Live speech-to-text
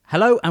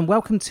Hello and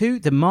welcome to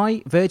the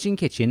My Virgin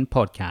Kitchen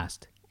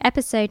podcast.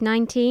 Episode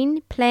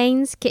 19,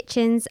 Planes,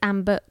 Kitchens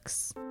and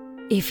Books.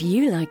 If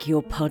you like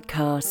your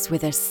podcasts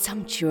with a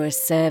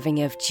sumptuous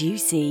serving of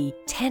juicy,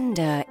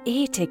 tender,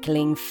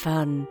 ear-tickling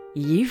fun,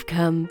 you've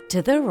come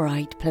to the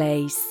right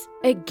place.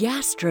 A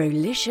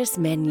gastrolicious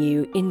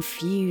menu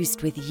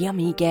infused with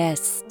yummy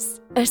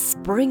guests, a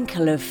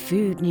sprinkle of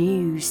food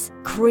news,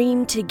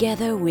 creamed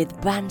together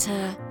with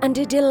banter, and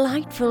a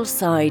delightful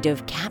side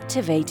of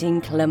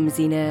captivating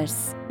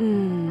clumsiness.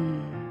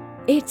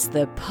 It's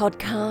the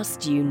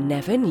podcast you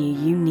never knew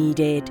you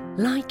needed,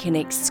 like an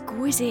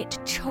exquisite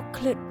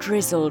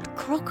chocolate-drizzled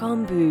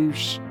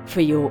croque-en-bouche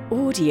for your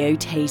audio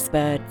taste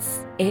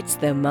buds. It's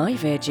the My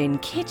Virgin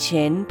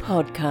Kitchen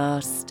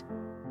podcast.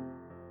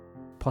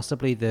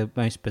 Possibly the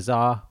most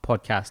bizarre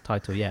podcast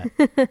title yet.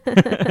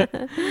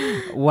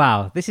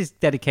 Wow, this is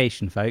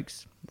dedication,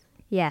 folks.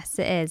 Yes,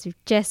 it is.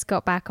 We've just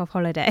got back off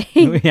holiday.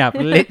 We have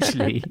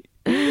literally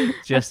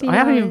just... I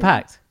haven't even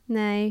packed.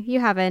 No, you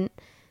haven't.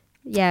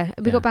 Yeah,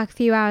 we got back a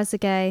few hours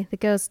ago. The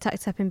girls are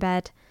tucked up in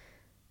bed.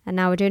 And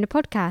now we're doing a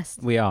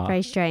podcast. We are.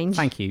 Very strange.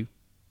 Thank you.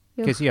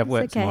 Because you have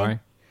work tomorrow.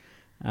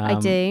 I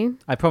do.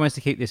 I promise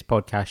to keep this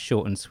podcast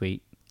short and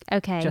sweet.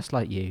 Okay. Just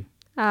like you.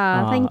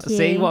 Oh, thank you.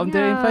 See what I'm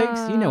doing,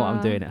 folks? You know what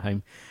I'm doing at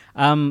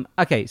home.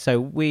 Okay,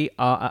 so we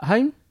are at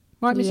home,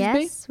 right, Mrs.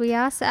 B? Yes, we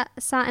are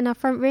sat in our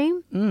front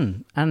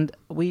room. And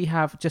we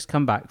have just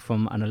come back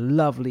from a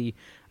lovely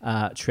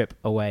trip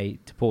away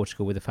to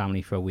Portugal with the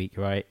family for a week,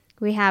 right?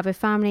 We have with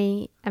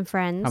family and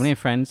friends. Family and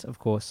friends, of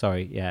course.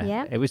 Sorry, yeah.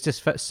 Yeah. It was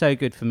just so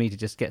good for me to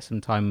just get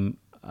some time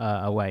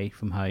away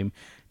from home.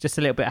 Just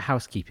a little bit of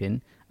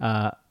housekeeping.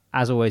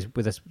 As always,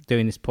 with us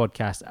doing this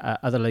podcast,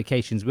 other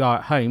locations, we are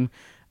at home.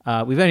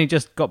 We've only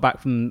just got back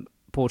from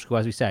Portugal,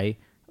 as we say.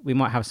 We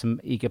might have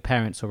some eager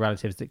parents or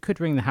relatives that could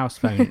ring the house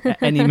phone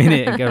at any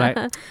minute and go like,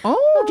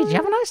 "Oh, did you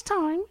have a nice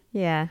time?"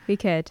 Yeah, we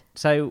could.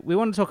 So we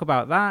want to talk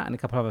about that and a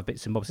couple of other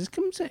bits and bobs. There's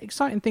some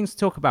exciting things to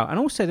talk about. And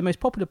also the most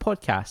popular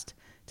podcast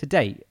to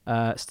date,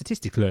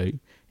 statistically,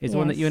 is the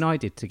one that you and I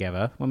did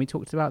together when we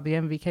talked about the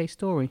MVK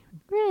story.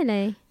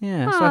 Really?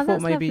 Yeah, Oh, so I thought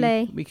that's maybe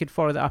lovely. we could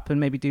follow that up and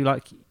maybe do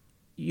like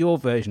your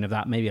version of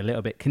that, maybe a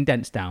little bit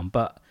condensed down.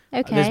 But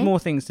Okay. there's more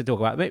things to talk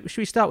about.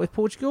 Should we start with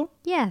Portugal?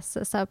 Yes,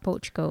 let's start with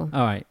Portugal.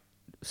 All right.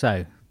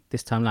 So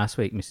this time last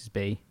week, Mrs.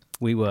 B,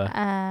 we were...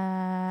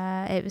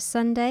 It was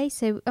Sunday,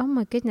 so oh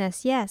my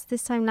goodness, yes,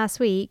 this time last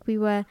week we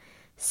were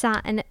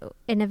sat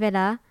in a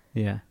villa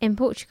in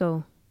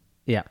Portugal.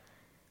 Yeah,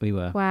 we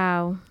were.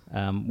 Wow,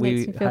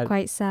 makes me feel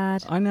quite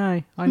sad. I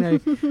know.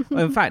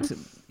 Well, in fact,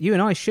 you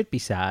and I should be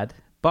sad,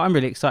 but I'm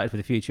really excited for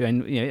the future.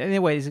 And in a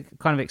way, it's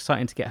kind of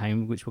exciting to get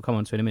home, which we'll come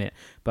on to in a minute.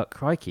 But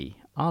crikey,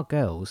 our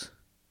girls,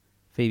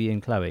 Phoebe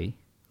and Chloe,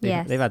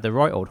 they've had the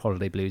right old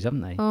holiday blues,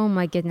 haven't they? Oh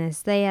my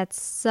goodness, they had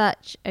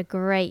such a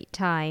great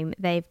time.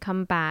 They've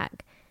come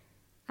back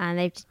and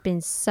they've just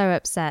been so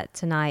upset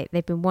tonight.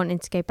 They've been wanting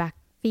to go back,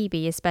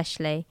 Phoebe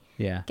especially.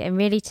 Yeah. Getting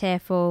really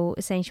tearful,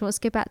 saying she wants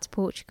to go back to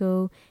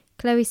Portugal.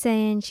 Chloe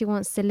saying she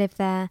wants to live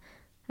there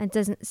and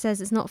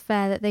says it's not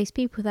fair that those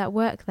people that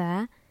work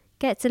there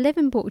get to live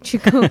in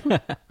Portugal.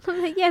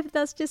 I'm like, yeah, but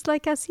that's just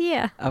like us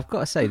here. I've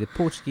got to say, the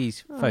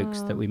Portuguese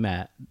folks that we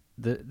met,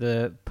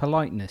 the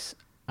politeness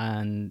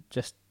and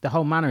just the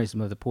whole mannerism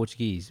of the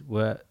Portuguese it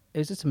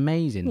was just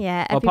amazing.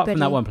 Yeah, well, apart from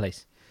that one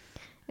place.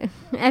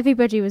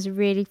 Everybody was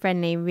really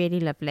friendly, really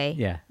lovely.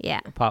 Yeah. Yeah.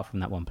 Apart from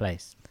that one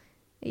place.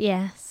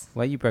 Yes.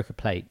 Where you broke a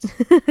plate.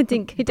 I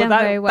didn't go down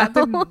very well.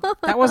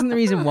 That wasn't the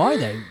reason why,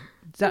 though.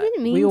 I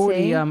didn't mean we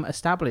already to.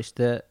 Established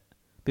that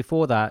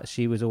before that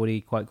she was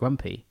already quite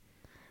grumpy.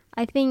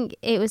 I think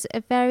it was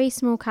a very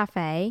small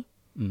cafe.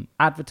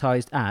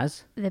 Advertised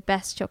as the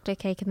best chocolate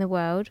cake in the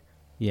world.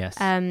 Yes.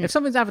 If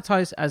something's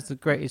advertised as the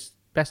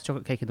best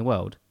chocolate cake in the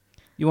world,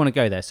 you want to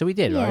go there. So we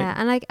did, right? Yeah,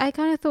 and I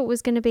kind of thought it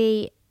was going to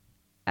be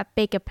a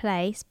bigger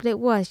place, but it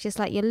was just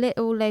like your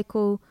little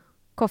local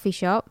coffee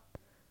shop.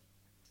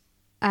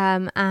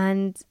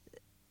 And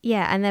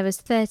there was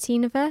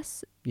 13 of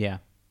us. Yeah.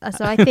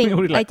 So I think we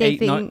ordered like I don't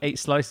think 8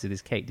 slices of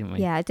this cake, didn't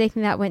we? Yeah, I don't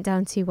think that went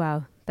down too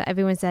well. But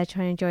everyone's there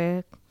trying to enjoy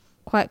a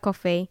quiet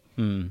coffee.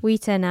 We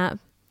turn up.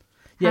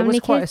 Yeah, How it was many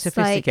quite a kids?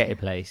 sophisticated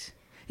place.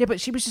 Yeah, but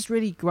she was just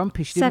really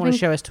grumpy. She didn't want to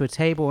show us to a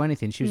table or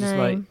anything. She was just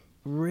like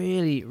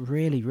really,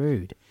 really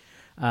rude,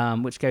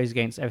 which goes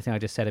against everything I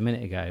just said a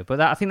minute ago. But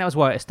I think that was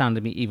why it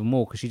astounded me even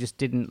more, because she just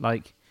didn't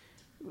like...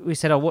 We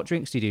said, "Oh, what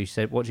drinks do you do?" She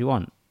said, "What do you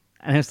want?"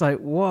 And it's like,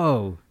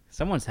 whoa,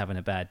 someone's having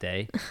a bad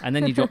day. And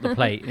then you drop the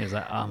plate and it was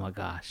like, oh my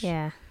gosh.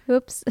 Yeah.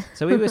 Oops.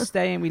 So we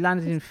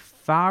landed in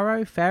Faro,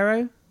 which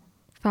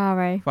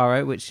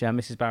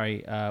Mrs.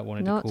 Barry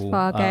wanted Not to call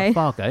Fargo.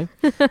 Fargo.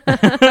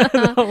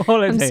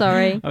 I'm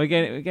sorry.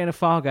 We're going to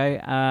Fargo,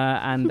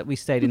 and we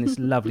stayed in this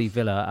lovely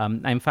villa.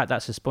 In fact,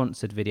 that's a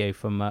sponsored video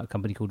from a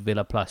company called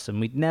Villa Plus,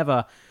 and we'd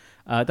never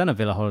done a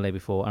villa holiday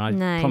before,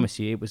 and I promise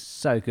you, it was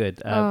so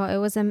good. It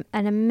was an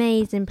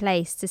amazing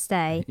place to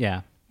stay.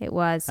 Yeah. It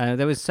was.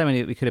 There was so many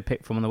that we could have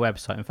picked from on the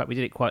website. In fact, we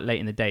did it quite late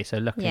in the day, so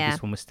luckily this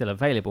one was still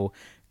available.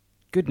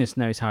 goodness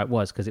knows how it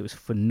was, because it was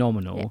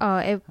phenomenal. Oh,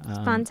 it was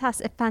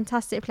a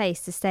fantastic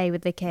place to stay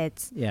with the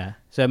kids. Yeah.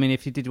 So, I mean,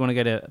 if you did want to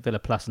go to Villa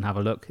Plus and have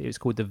a look, it was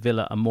called the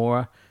Villa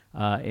Amora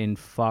in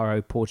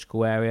Faro,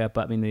 Portugal area.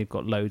 But, I mean, they've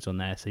got loads on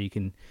there, so you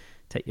can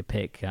take your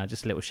pick.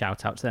 Just a little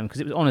shout out to them,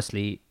 because it was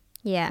honestly,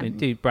 I mean,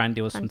 do brand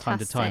deals from time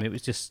to time. It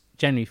was just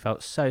generally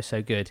felt so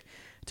good.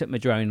 Took my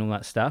drone and all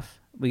that stuff.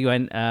 We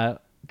went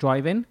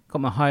driving,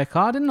 got my hire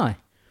car, didn't I?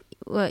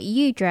 Well,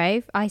 you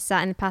drove. I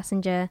sat in the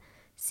passenger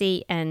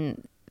seat,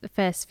 and the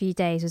first few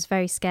days was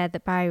very scared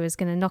that Barry was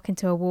going to knock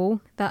into a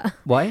wall.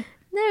 Why?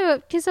 No,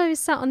 because I was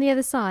sat on the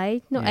other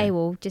side, not a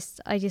wall.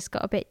 I just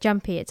got a bit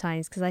jumpy at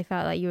times because I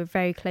felt like you were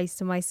very close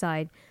to my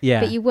side.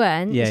 Yeah, but you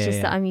weren't. It's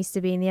just that I'm used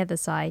to being the other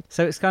side.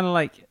 So it's kind of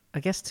like, I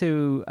guess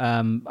to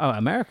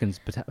Americans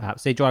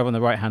perhaps, they drive on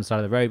the right hand side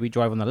of the road. We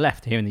drive on the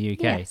left here in the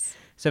UK. Yes.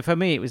 So for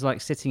me, it was like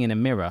sitting in a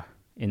mirror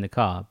in the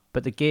car,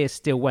 but the gears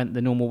still went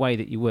the normal way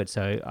that you would.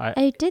 So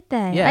did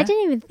they? Yeah. I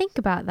didn't even think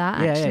about that.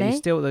 Actually, yeah. You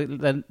still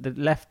the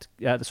left.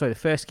 The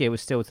first gear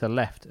was still to the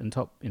left and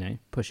top.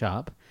 Push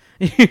up.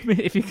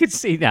 If you could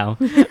see now,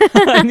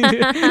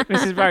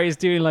 Mrs. Barry is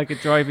doing like a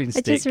driving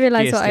stick. I just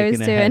realised what I was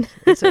doing.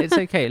 It's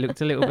okay. It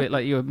looked a little bit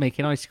like you were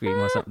making ice cream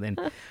or something.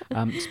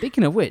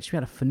 Speaking of which, we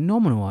had a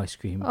phenomenal ice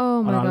cream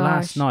on our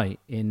last night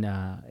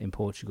in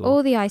Portugal.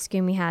 All the ice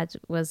cream we had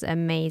was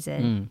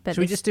amazing. But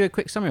should we just do a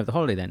quick summary of the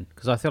holiday then?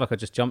 Because I feel like I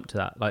just jumped to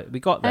that. Like, we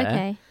got there.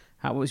 Okay.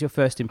 What was your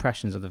first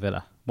impressions of the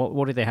villa?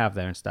 What did they have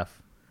there and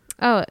stuff?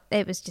 Oh,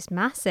 it was just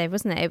massive,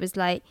 wasn't it? It was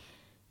like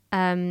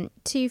 2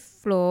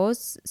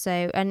 floors,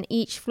 and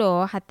each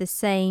floor had the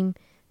same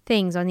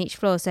things on each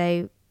floor.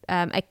 So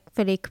a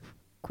fully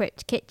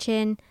equipped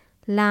kitchen,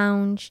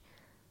 lounge,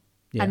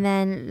 and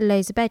then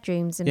loads of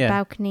bedrooms and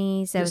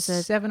balconies. There was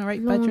a 7 or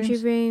 8 laundry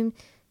bedrooms? room.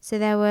 So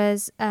there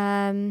was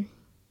there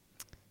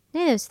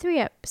was 3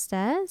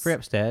 upstairs. 3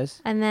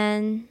 upstairs. And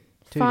then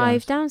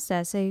 5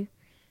 downstairs. So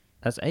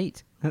that's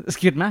 8. That's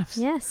good maths.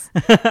 Yes.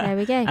 There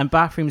we go. And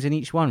bathrooms in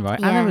each one, right?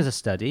 Yeah. And there was a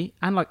study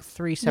and like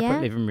 3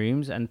 separate living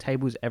rooms and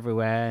tables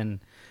everywhere. And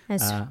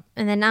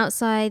then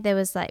outside there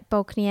was like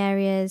balcony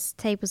areas,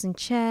 tables and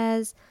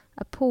chairs,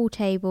 a pool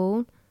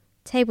table,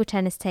 table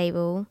tennis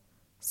table,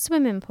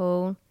 swimming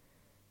pool,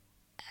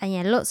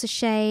 and lots of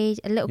shade,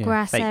 a little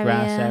grass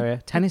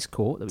area, tennis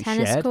court that we shared.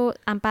 Tennis court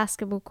and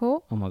basketball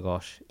court. Oh my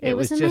gosh. It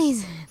was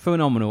amazing. Just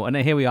phenomenal. And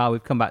here we are.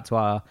 We've come back to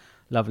our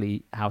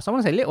lovely house. I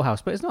want to say little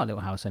house, but it's not a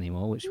little house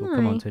anymore, which we'll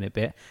come on to in a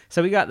bit.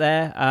 So we got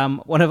there.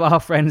 One of our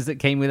friends that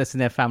came with us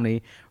and their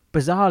family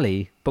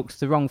bizarrely booked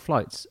the wrong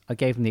flights. I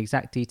gave them the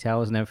exact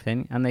details and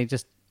everything, and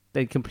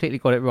they completely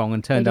got it wrong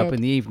and turned up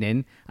in the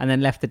evening and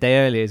then left the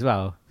day early as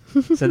well.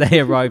 So they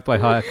arrived by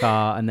hire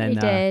car, and then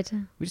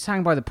we just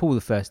hung by the pool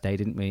the first day,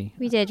 didn't we?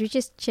 We did. We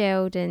just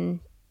chilled and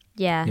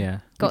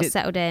got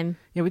settled in.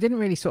 Yeah, we didn't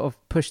really sort of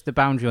push the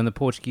boundary on the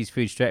Portuguese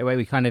food straight away.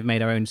 We kind of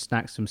made our own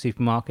snacks from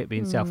supermarket,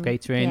 being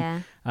self-catering.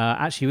 Yeah.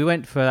 Actually, we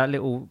went for that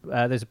little,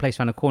 there's a place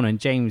around the corner, and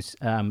James,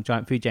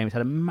 Giant Food James,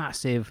 had a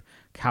massive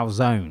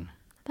calzone.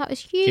 That was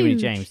huge. Jimmy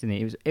James, didn't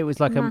he? It was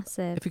like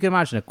massive. If you could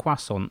imagine a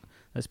croissant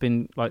that's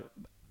been like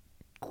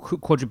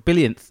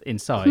quadrillionth in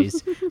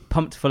size,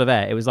 pumped full of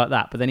air. It was like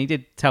that. But then he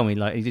did tell me,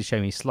 like, he did show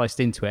me, he sliced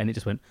into it and it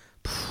just went,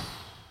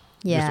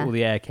 just all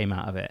the air came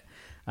out of it.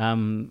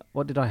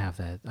 What did I have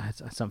there? I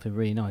had something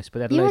really nice.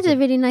 But you had a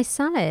really nice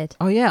salad.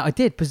 Oh yeah, I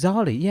did.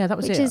 Bizarrely, yeah, that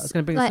was it. I was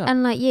going to bring this up.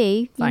 Unlike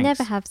you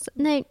never have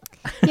Yeah,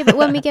 but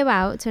when we go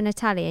out to an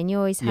Italian, you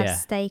always have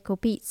steak or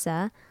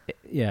pizza. But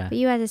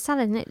you had a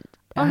salad, and it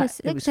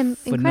looked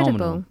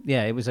incredible.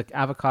 Yeah, it was like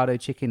avocado,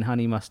 chicken,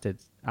 honey mustard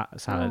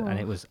salad, and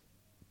it was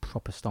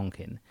proper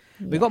stonking.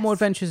 Yes. We got more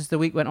adventures as the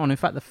week went on. In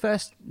fact, the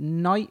first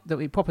night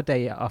proper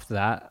day after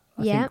that,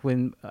 I think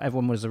when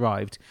everyone was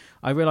arrived,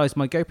 I realised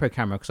my GoPro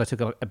camera, because I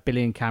took a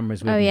billion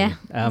cameras with me.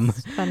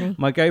 That's funny.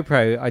 My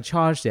GoPro, I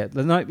charged it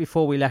the night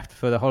before we left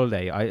for the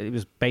holiday. It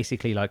was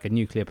basically like a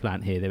nuclear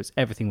plant here.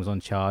 Everything was on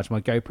charge.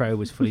 My GoPro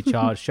was fully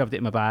charged. Shoved it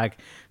in my bag.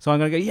 So I'm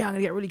going to go. I'm going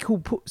to get a really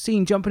cool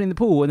scene jumping in the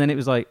pool, and then it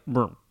was like.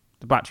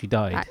 The battery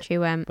died. Battery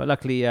went. But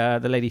luckily,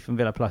 the lady from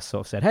Villa Plus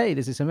sort of said, hey,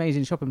 there's this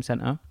amazing shopping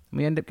centre. And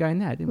we ended up going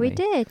there, didn't we? We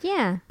did,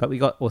 yeah. But we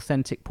got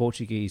authentic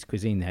Portuguese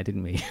cuisine there,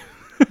 didn't we?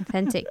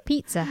 Authentic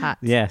Pizza Hut.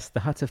 Yes,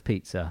 the Hut of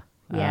Pizza.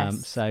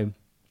 Yes. So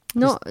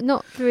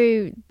not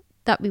through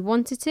that we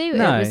wanted to.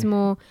 No, it was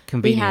more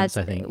convenience,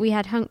 I think. We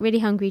had really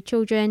hungry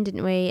children,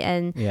 didn't we?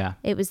 And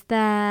it was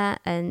there,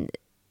 and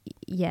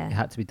it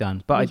had to be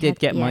done. But I did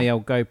get my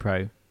old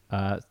GoPro.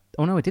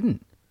 Oh no, I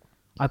didn't.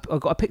 I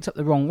picked up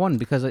the wrong one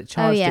because I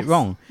charged it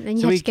wrong.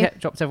 So we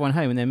dropped everyone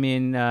home, and then me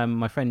and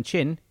my friend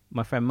Chin,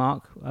 my friend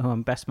Mark, who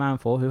I'm best man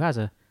for, who has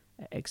a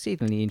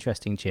exceedingly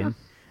interesting chin.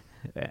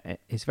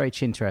 It's very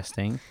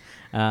chin-interesting.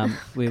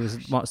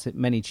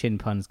 Many chin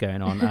puns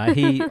going on.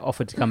 He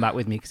offered to come back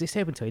with me because it's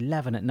open till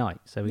 11 at night.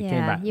 So we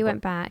came back. You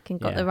went back and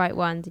got the right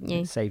one, didn't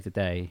you? Saved the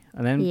day.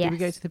 And then did we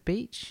go to the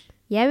beach?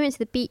 Yeah, we went to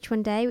the beach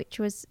one day, which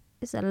was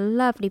a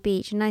lovely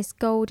beach, a nice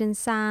golden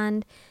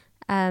sand,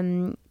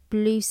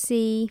 blue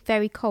sea,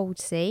 very cold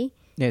sea.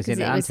 Yeah, it's the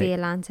because it was the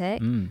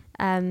Atlantic. Atlantic.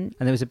 And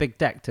there was a big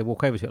deck to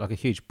walk over to it, like a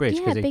huge bridge, Yeah,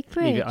 because they big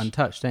leave it bridge.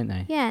 untouched, don't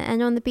they? Yeah,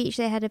 and on the beach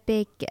they had a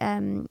big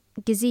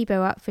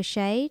gazebo up for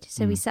shade,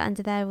 so we sat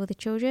under there with all the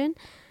children.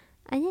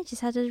 And yeah,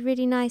 just had a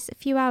really nice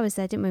few hours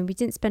there, didn't we? We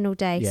didn't spend all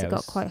day because Yeah, it it got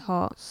was quite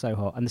hot. So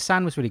hot. And the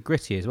sand was really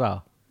gritty as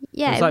well.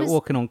 Yeah, it was like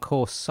walking on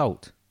coarse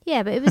salt.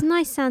 Yeah, but it was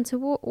nice sand to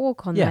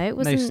walk on Yeah, though. It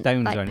wasn't no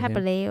stones like or anything.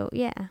 pebbly or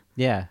Yeah,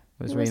 it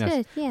was really nice.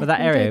 Good. Yeah, but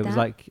that enjoyed area was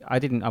that. like,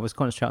 I was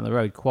concentrating on the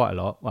road quite a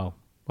lot. Well,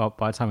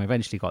 by the time we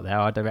eventually got there,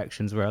 our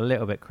directions were a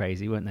little bit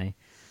crazy, weren't they?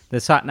 The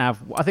sat nav,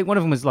 I think one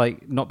of them was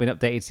like not been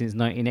updated since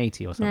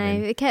 1980 or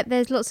something. No,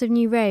 there's lots of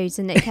new roads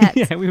and it kept...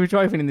 Yeah, we were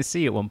driving in the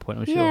sea at one point,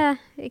 I'm sure. Yeah,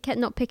 it kept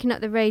not picking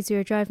up the roads we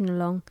were driving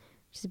along,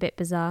 which is a bit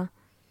bizarre.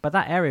 But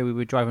that area we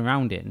were driving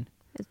around in,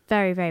 It's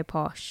very, very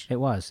posh. it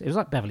was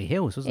like Beverly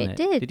Hills, wasn't it?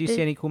 It did. Did you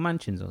see any cool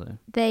mansions or something?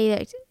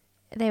 They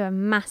were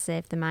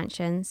massive, the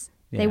mansions.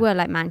 Yeah. They were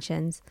like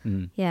mansions.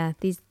 Mm. Yeah,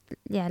 these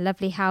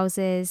lovely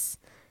houses.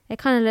 It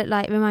kind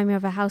of remind me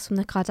of a house from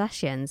the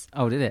Kardashians.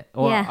 Oh, did it?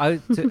 Or Yeah. I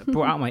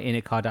brought out my inner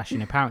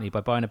Kardashian apparently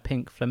by buying a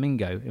pink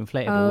flamingo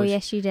inflatable. Oh, which,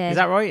 yes, you did. Is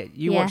that right?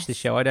 You watched the Yes.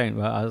 show, I don't,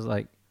 but I was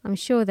like, I'm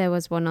sure there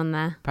was one on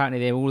there. apparently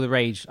they were all the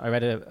rage. I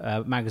read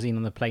a magazine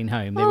on the plane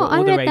home. They Oh, were all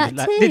I the read rage.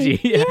 that Did too.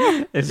 you?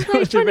 Yeah. It's I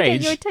was the trying to get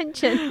rage your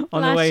attention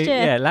on last the way. year.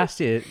 Yeah, last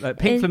year. Like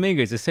pink In-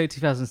 flamingos are so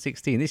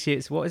 2016. This year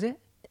it's what is it?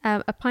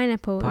 A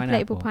pineapple,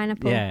 inflatable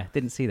pineapple. Yeah,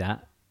 didn't see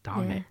that.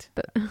 Darn Yeah, it.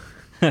 But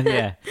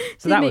Yeah.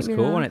 So Did that make was me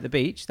cool, laugh. wasn't it? The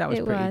beach. That was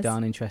It pretty was.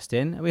 darn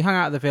interesting. We hung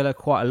out at the villa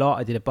quite a lot.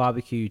 I did a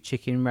barbecue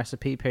chicken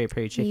recipe, peri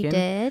peri chicken. you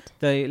did.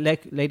 The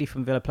lady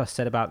from Villa Plus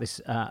said about this,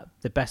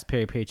 the best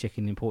peri peri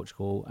chicken in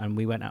Portugal, and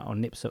we went out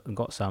on Nips and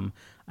got some,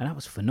 and that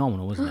was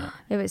phenomenal, wasn't it?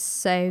 It was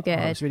so good.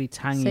 Oh, it was really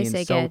tangy So and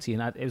good. salty,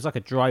 and it was like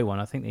a dry one.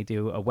 I think they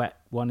do a wet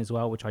one as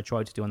well, which I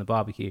tried to do on the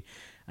barbecue,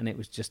 and it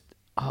was just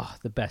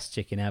the best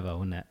chicken ever,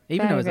 wasn't it?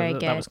 Even Very, though very that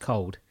good. was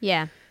cold.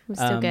 Yeah, it was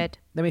still good.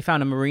 Then we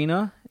found a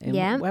marina.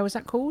 Yeah. Where was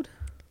that called?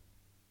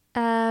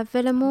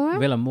 Villa Mora?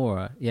 Villa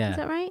Mora. Yeah. Is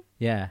that right?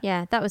 Yeah.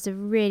 Yeah, that was a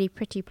really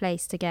pretty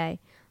place to go.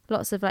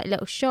 Lots of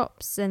little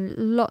shops and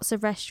lots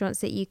of restaurants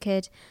that you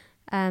could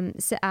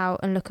sit out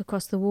and look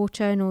across the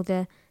water and all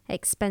the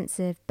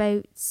expensive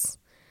boats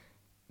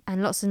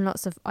and lots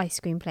of ice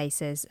cream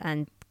places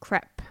and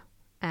crepe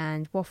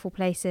and waffle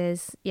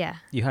places. Yeah,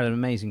 You had an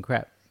amazing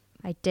crepe.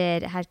 I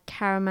did. It had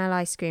caramel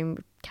ice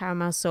cream,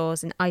 caramel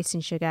sauce and ice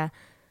and sugar.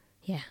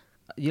 Yeah.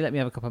 You let me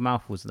have a couple of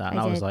mouthfuls of that, and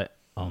I I was did. like,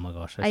 oh my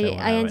gosh. I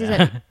ended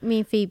up, me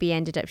and Phoebe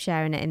ended up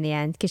sharing it in the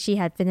end because she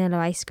had vanilla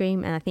ice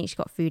cream and I think she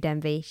got food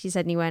envy. She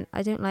suddenly went,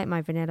 I don't like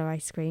my vanilla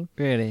ice cream.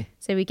 Really?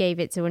 So we gave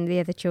it to one of the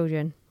other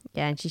children.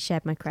 Yeah, and she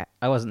shared my crepe.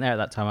 I wasn't there at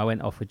that time. I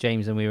went off with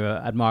James and we were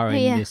admiring Oh,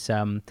 yeah. this.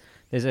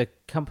 There's a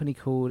company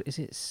called, is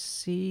it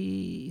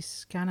Sea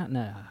Scanner?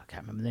 No, I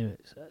can't remember the name.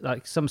 It's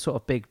like some sort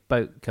of big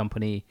boat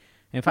company.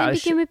 In fact, Maybe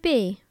begin with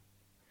B.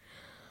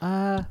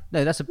 no,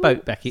 that's a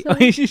boat, Becky.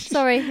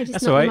 Sorry, I just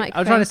That's knocked all the right. I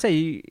was trying to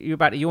say you're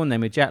about to yawn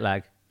then with jet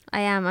lag.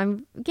 I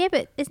am. Yeah,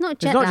 but it's not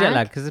jet It's not lag. jet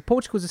lag because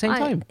Portugal's the same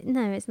time.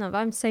 No, it's not. But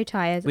I'm so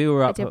tired. We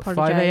were I up do at 5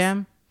 apologise.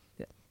 a.m.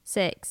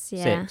 6,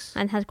 yeah. 6.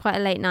 And had quite a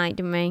late night,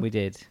 didn't we? We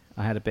did.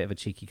 I had a bit of a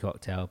cheeky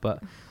cocktail,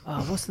 but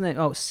what's the name?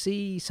 Oh,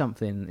 Sea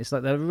something. It's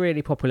like they're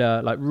really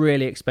popular, like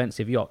really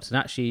expensive yachts. And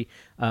actually,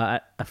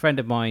 a friend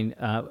of mine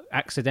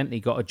accidentally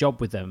got a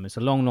job with them. It's a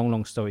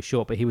long story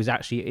short, but he was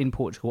actually in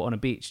Portugal on a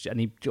beach and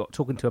he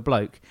talking to a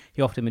bloke.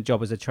 He offered him a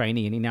job as a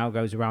trainee, and he now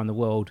goes around the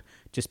world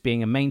just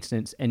being a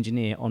maintenance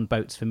engineer on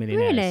boats for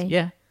millionaires. Really?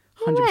 Yeah.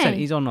 No 100%. way.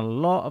 He's on a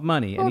lot of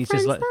money, and What he's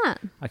just friend's like,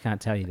 that? I can't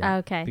tell you that,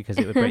 Okay. because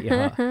it would break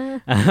your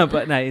heart.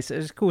 But no, it's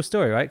a cool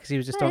story, right? Because he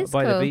was just That on, is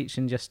by the cool. beach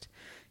and just,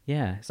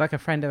 yeah, it's like a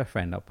friend of a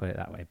friend. I'll put it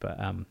that way. But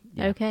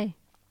yeah. Okay.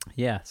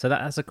 Yeah, so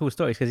that's a cool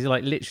story because he's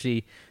like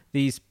literally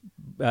these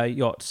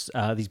yachts,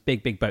 these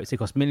big boats. They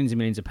cost millions and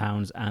millions of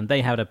pounds, and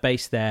they had a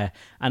base there.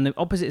 And the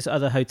opposite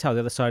other hotel,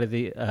 the other side of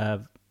the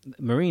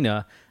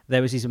marina,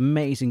 there was these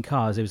amazing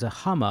cars. There was a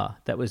Hummer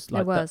that was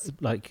like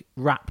like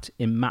wrapped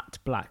in matte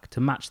black to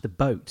match the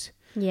boat.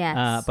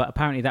 Yes. But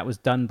apparently that was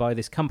done by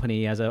this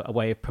company as a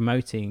way of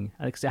promoting,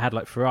 because it had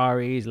like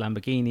Ferraris,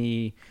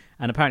 Lamborghini,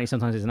 and apparently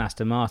sometimes there's an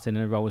Aston Martin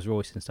and a Rolls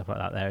Royce and stuff like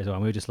that there as well.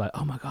 And we were just like,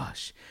 oh my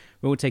gosh,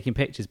 we're all taking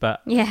pictures.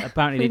 But Yeah,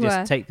 apparently they we just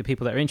were. take the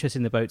people that are interested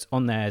in the boats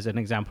on there as an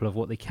example of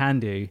what they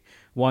can do,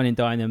 wine and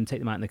dine them, take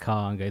them out in the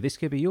car and go, this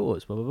could be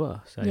yours, blah, blah,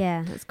 blah. So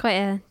Yeah, it's quite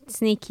a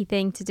sneaky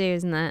thing to do,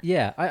 isn't it?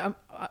 yeah,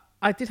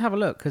 I did have a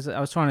look because I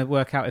was trying to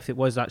work out if it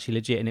was actually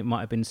legit, and it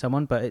might have been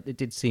someone, but it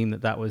did seem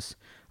that was.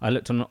 I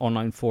looked on an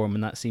online forum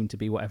and that seemed to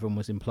be what everyone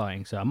was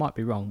implying. So I might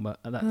be wrong, but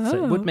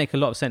so it would make a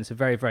lot of sense.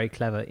 Very, very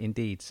clever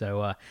indeed.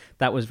 So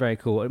that was very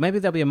cool. Maybe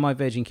there'll be a My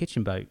Virgin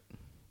Kitchen boat.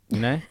 You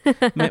know,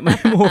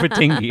 more of a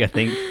dinghy, I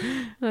think.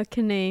 A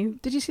canoe.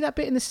 Did you see that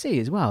bit in the sea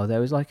as well? There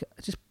was like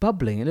just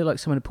bubbling. It looked like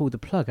someone had pulled the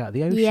plug out of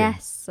the ocean.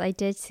 Yes, I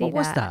did see What that.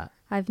 was that?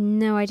 I've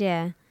no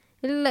idea.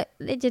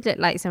 It did look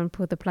like someone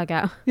pulled the plug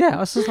out. Yeah, I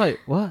was just like,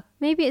 what?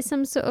 Maybe it's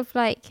some sort of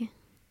I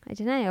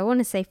don't know. I want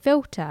to say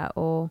filter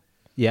or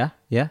Yeah.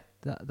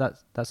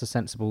 That's a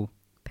sensible.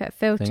 put a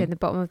filter Thing. in the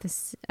bottom of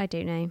I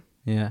don't know.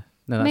 Yeah.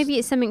 No, Maybe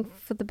it's something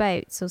for the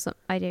boats or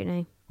something. I don't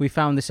know. We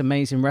found this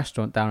amazing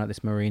restaurant down at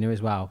this marina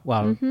as well.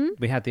 Well,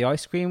 we had the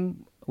ice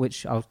cream,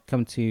 which I'll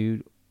come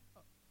to.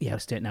 Yeah,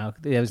 let's do it now.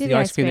 There was the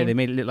ice cream that they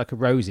made it look like a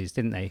roses,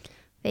 didn't they?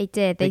 They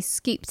did. They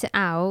scooped it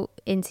out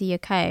into your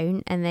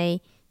cone, and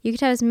you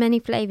could have as many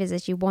flavours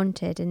as you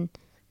wanted, and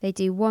they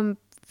do one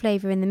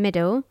flavour in the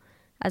middle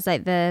as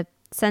like the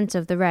centre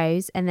of the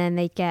rose, and then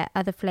they get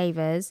other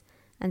flavours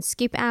and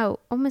scoop it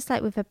out almost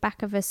like with the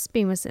back of a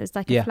spoon. It was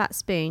like a flat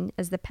spoon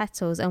as the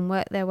petals, and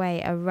work their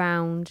way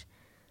around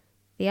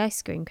the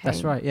ice cream cone.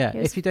 That's right, yeah.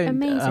 If you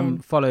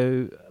don't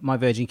follow My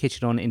Virgin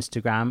Kitchen on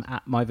Instagram,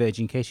 at My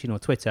Virgin Kitchen, or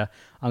Twitter,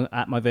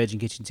 at My Virgin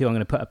Kitchen too, I'm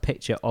going to put a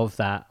picture of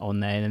that on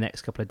there in the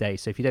next couple of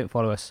days. So if you don't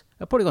follow us,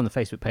 I'll put it on the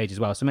Facebook page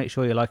as well. So make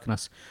sure you're liking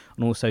us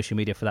on all social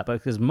media for that. But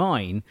because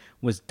mine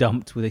was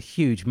dumped with a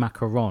huge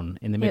macaron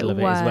in the middle of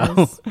it as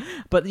well.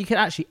 But you can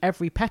actually,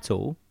 every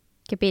petal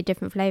could be a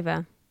different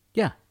flavour.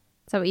 Yeah.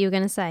 Is that what you were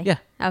going to say? Yeah.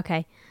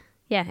 Okay.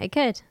 Yeah, it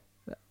could.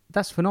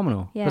 That's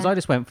phenomenal. Because I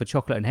just went for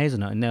chocolate and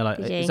hazelnut, and they're like,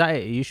 is that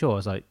it? Are you sure? I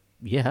was like,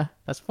 yeah,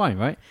 that's fine,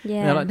 right? Yeah.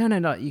 And they're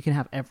like, no, you can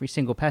have every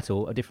single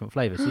petal a different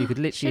flavour. So you could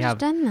literally have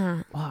done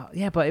that. Wow,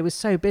 yeah, but it was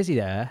so busy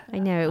there. I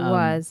know it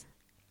was.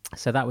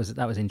 So that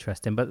was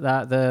interesting. But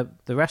the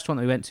restaurant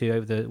that we went to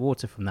over the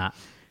water from that,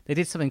 they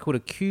did something called a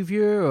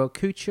couture or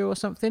couture or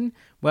something.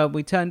 Well,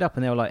 we turned up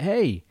and they were like,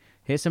 hey,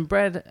 here's some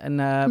bread and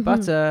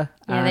butter.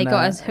 Yeah, and, they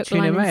got us hook,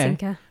 line, and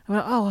sinker. I'm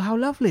like, oh, how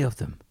lovely of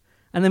them.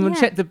 And then we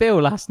checked the bill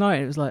last night,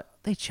 and it was like,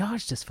 they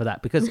charged us for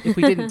that, because if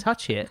we didn't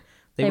touch it,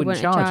 they wouldn't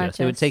charge us.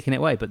 They would taking it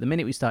away. But the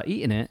minute we start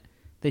eating it,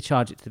 they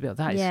charge it to the bill.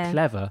 That is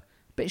clever.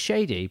 Bit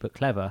shady, but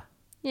clever.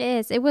 It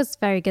is. It was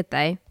very good,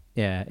 though.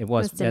 Yeah, it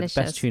was. The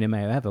best tuna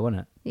mayo ever,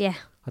 wasn't it? Yeah.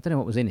 I don't know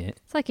what was in it.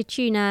 It's like a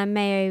tuna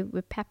mayo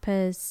with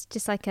peppers,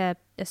 just like a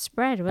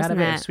spread, wasn't it?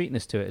 Had a bit of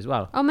sweetness to it as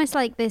well. Almost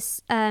like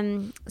this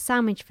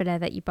sandwich fillet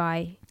that you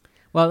buy.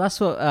 Well, that's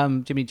what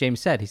Jimmy James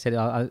said. He said,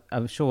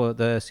 I'm sure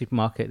the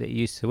supermarket that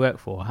you used to work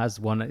for has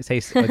one that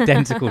tastes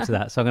identical to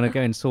that. So I'm going to go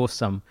and source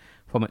some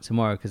from it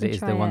tomorrow, because it is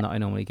the one that I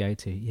normally go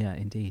to. Yeah,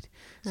 indeed.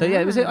 So yeah,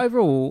 it was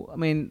overall, I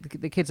mean,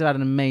 the kids have had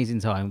an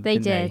amazing time. They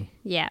did.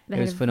 Yeah, they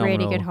had a phenomenal,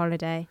 really good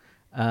holiday.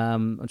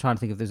 I'm trying to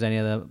think if there's any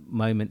other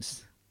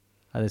moments.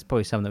 There's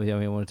probably some that we don't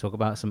really want to talk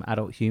about, some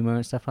adult humour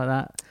and stuff like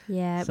that.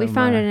 Yeah, we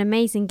found an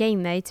amazing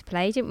game though to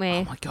play, didn't we?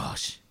 Oh my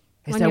gosh.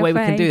 Is there a way we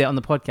can do that on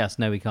the podcast?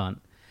 No, we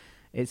can't.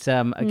 It's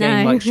a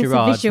game like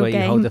charades where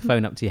you hold the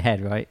phone up to your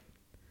head, right?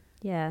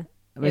 Yeah.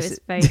 It was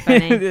very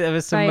funny. There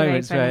was some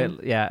moments where,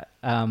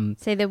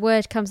 so the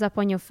word comes up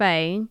on your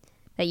phone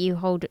that you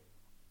hold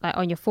like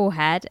on your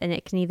forehead, and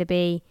it can either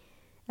be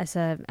as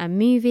a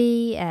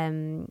movie,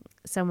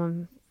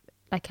 someone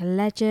like a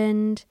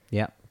legend,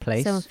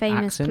 place, some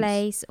famous accents.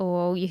 place,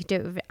 or you could do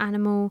it with an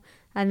animal,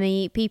 and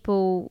the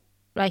people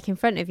like in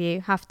front of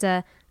you have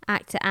to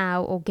act it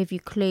out or give you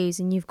clues,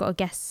 and you've got to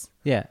guess.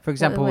 Yeah, for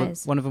example,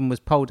 one of them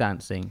was pole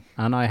dancing,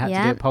 and I had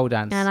to do a pole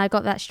dance. And I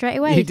got that straight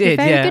away. You did,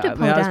 You're very good at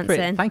pole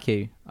dancing. Thank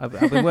you. I've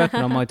been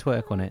working on my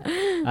twerk on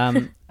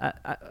it.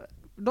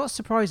 Not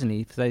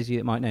surprisingly, for those of you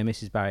that might know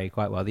Mrs. Barry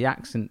quite well, the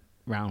accent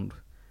round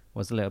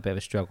was a little bit of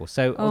a struggle.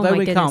 So although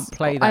we can't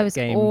play that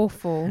game...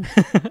 awful.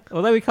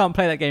 Although we can't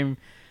play that game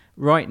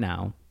right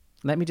now,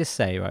 let me just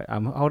say, right,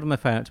 I'm holding my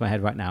phone up to my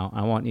head right now.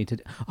 I want you to...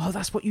 Oh,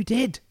 that's what you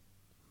did.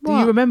 Do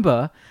you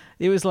remember?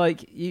 It was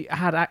like you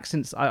had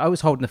accents. I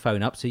was holding the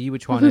phone up, so you were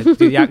trying to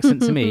do the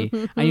accent to me,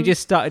 and you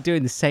just started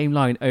doing the same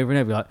line over and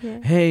over. You're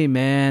like, hey,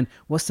 man,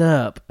 what's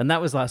up? And that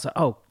was like,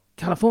 oh,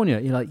 California.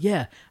 You're like,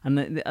 yeah. And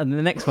the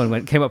next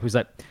one came up. He was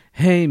like,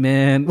 hey,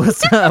 man,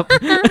 what's up?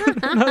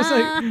 And I was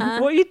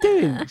like, what are you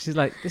doing? She's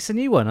like, it's a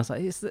new one. I was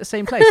like, it's the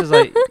same place. I was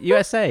like,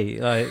 USA,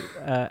 like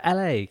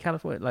LA,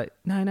 California. Like,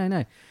 no.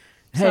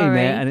 Hey,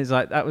 man. And it's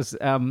like, that was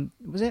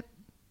it?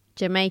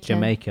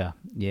 Jamaica,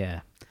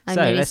 yeah. I'm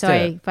really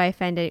sorry if I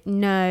offended.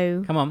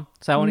 No. Come on.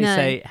 So I want you to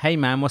say, hey,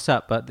 man, what's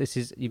up? But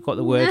you've got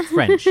the word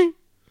French.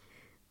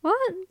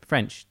 What?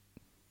 French.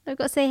 I've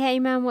got to say, hey,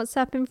 man, what's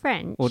up in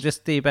French? Or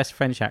just the best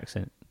French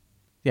accent.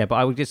 Yeah, but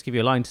I would just give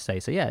you a line to say.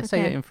 So yeah,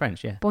 say it in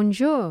French, yeah.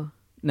 Bonjour.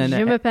 No.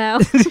 Je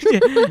m'appelle.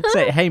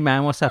 Say, hey,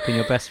 man, what's up in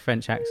your best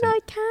French accent? No, I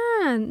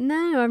can't.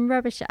 No, I'm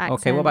rubbish at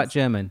accents. Okay, what about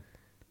German?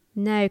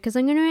 No, because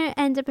I'm going to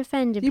end up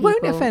offending people. You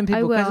won't offend people.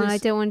 I will, and I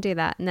don't want to do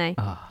that. No.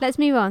 Oh. Let's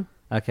move on.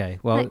 Okay,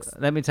 well,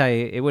 let me tell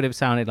you, it would have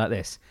sounded like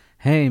this.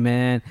 Hey,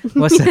 man,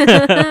 what's up?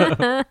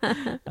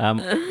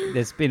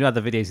 There's been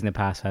other videos in the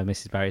past where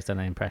Mrs. Barry's done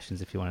her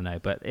impressions, if you want to know,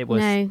 but it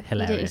was hilarious.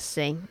 You didn't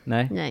sing.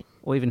 No? No.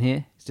 Or even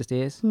here? It's just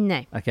ears?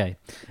 No. Okay.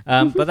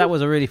 But that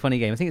was a really funny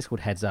game. I think it's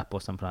called Heads Up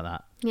or something like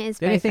that. Yeah, it's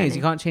the only thing is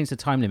you can't change the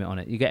time limit on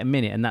it. You get a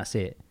minute and that's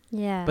it.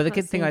 Yeah. But the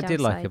good thing I did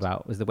like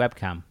about was the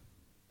webcam.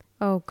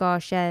 Oh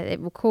gosh, yeah, it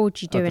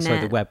records you doing it.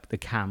 Sorry, the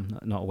cam,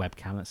 not a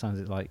webcam. That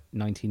sounds like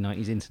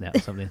 1990s internet or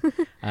something.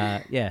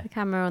 Yeah. The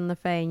camera on the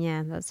phone,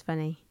 yeah, that's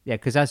funny. Yeah,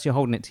 because as you're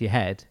holding it to your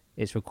head,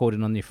 it's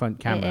recording on your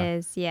front camera. It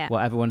is, yeah.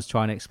 What everyone's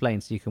trying to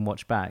explain so you can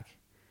watch back.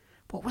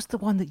 What was the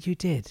one that you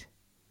did?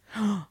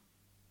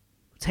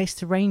 taste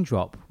the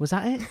raindrop. Was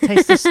that it?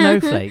 Taste the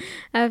snowflake.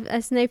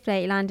 A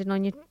snowflake landing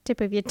on your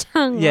tip of your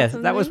tongue. Yes,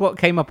 that was what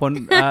came up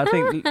on, I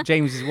think,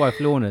 James's wife,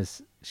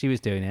 Lorna's. She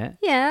was doing it.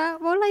 Yeah,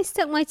 well, I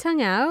stuck my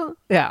tongue out.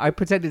 Yeah, I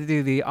pretended to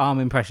do the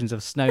arm impressions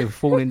of snow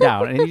falling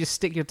down, and you just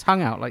stick your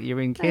tongue out like you're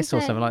in Kiss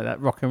or something like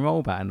that rock and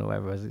roll band or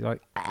whatever. It was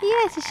like,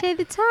 yeah, to show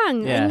the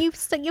tongue, Yeah. and you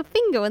stuck your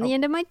finger on the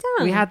end of my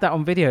tongue. we had that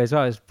on video as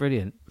well. It was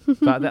brilliant.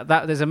 But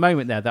that there's a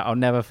moment there that I'll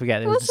never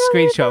forget. There was What's a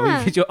wrong with screenshot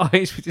that? where your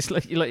eyes were just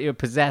like you were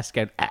possessed,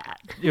 going,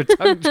 your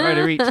tongue trying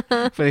to reach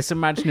for this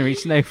imaginary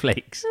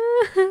snowflakes.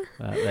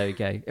 There we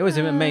go. It was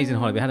an amazing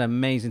holiday. We had an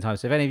amazing time.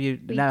 So if any of you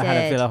never had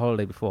a did. villa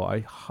holiday before,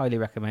 I highly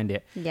recommend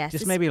it. Yes,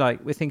 Just maybe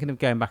like we're thinking of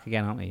going back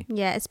again, aren't we?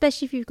 Yeah,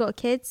 especially if you've got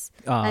kids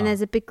Ah. and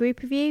there's a big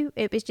group of you.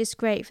 It was just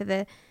great for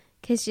the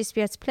kids just to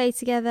be able to play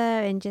together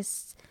and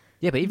just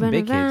Yeah, but even run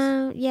big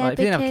around. kids. Yeah, Like, if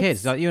you big didn't have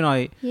kids, like you and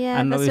I, Yeah,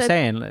 and like that's we were what-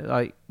 saying,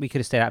 like we could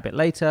have stayed out a bit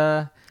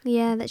later.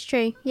 Yeah, that's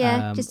true.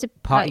 Yeah, just a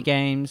party like,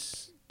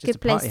 games. Just good a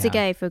place party to house.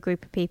 go for a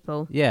group of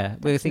people. Yeah,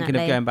 we were thinking of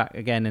Definitely. going back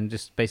again and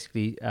just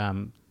basically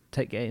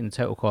take it in the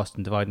total cost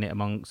and dividing it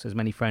amongst as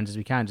many friends as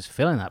we can, just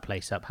filling that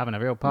place up, having a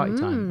real party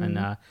time,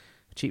 and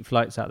cheap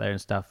flights out there and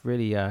stuff.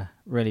 Really,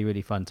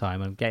 really fun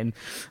time. I'm getting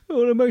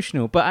all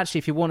emotional. But actually,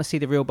 if you want to see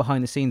the real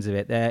behind the scenes of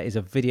it, there is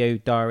a video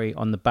diary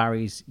on the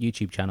Barry's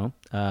YouTube channel.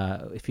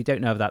 If you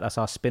don't know of that, that's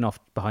our spin-off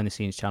behind the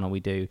scenes channel we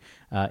do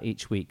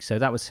each week. So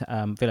that was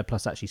Villa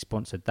Plus actually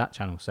sponsored that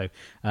channel. So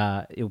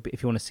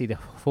if you want to see the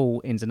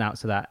full ins and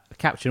outs of that,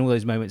 capturing all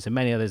those moments and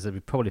many others that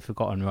we've probably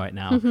forgotten right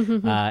now,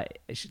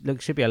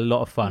 it should be a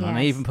lot of fun. And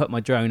I Yes. even put my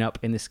drone up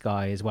in the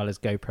sky as well as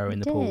GoPro in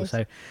the pool. did.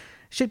 So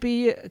should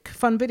be a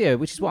fun video,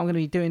 which is what I'm going to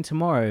be doing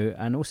tomorrow.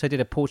 And also did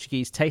a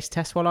Portuguese taste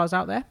test while I was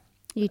out there.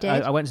 You did?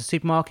 I went to the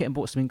supermarket and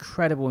bought some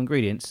incredible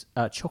ingredients.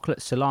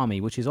 Chocolate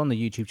salami, which is on the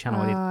YouTube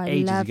channel I I did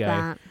ages love ago.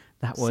 that.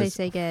 That So, was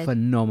so good.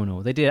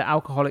 phenomenal. They did an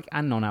alcoholic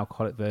and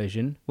non-alcoholic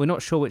version. We're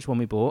not sure which one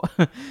we bought.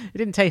 It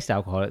didn't taste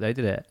alcoholic though,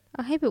 did it?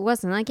 I hope it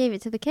wasn't. I gave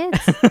it to the kids.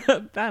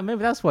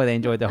 Maybe that's why they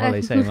enjoyed the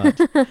holiday so much.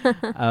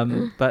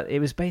 But it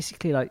was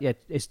basically like, yeah,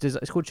 it's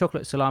called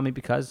chocolate salami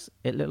because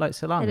it looked like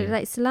salami. It looked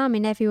like salami,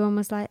 and everyone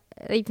was like,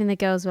 even the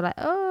girls were like,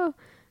 oh,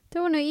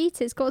 don't want to eat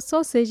it. It's got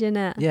sausage in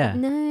it. Yeah.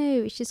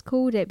 No, it's just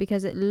called it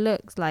because it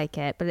looks like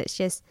it, but it's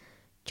just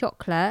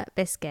chocolate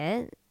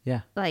biscuit,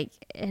 Yeah. like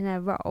in a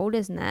roll,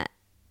 isn't it?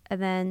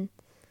 And then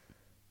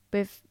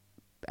with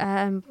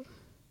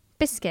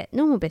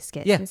normal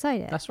biscuits Yeah,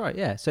 inside it. That's right,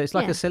 yeah. So it's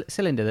like Yeah. a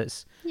cylinder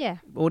that's Yeah.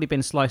 already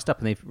been sliced up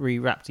and they've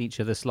re-wrapped each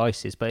of the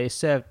slices, but it's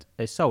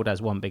sold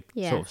as one big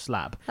Yeah. sort of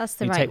slab. That's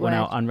the You right take one word.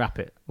 out, unwrap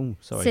it. Oh,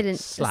 sorry.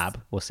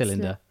 Slab or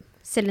cylinder.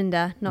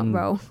 Cylinder, not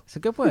roll. It's a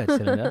good word,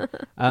 cylinder.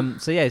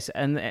 So yes,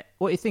 and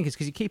what you think is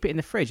because you keep it in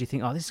the fridge, you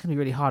think, oh, this is going to be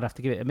really hard. I have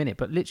to give it a minute,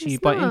 but literally you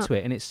It's bite not. into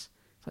it and it's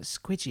like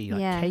squidgy, like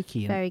Yeah,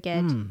 cakey. very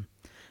good.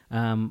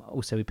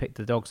 Also, we picked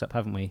the dogs up,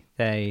 haven't we?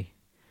 They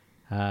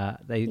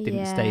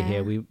didn't stay Yeah.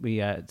 here. We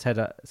said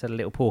a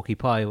little porky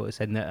pie what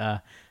said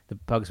that the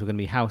bugs were going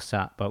to be house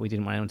sat, but we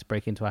didn't want anyone to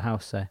break into our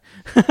house, so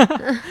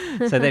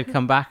so they've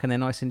come back and they're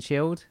nice and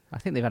chilled. I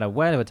think they've had a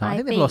whale of a time. I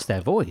think they've lost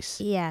their voice.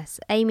 Yes.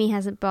 Amy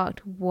hasn't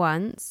barked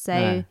once, so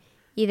No.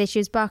 either she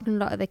was barking a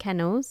lot at the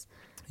kennels.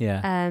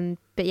 Yeah.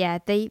 But yeah,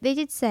 they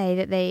did say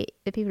that the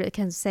people at the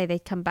kennels say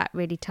they'd come back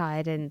really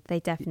tired, and they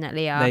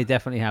definitely are. They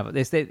definitely have.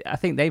 I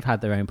think they've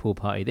had their own pool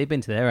party. They've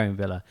been to their own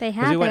villa. They 'Cause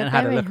have. we went They and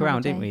have had a their look own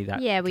around, didn't holiday. we?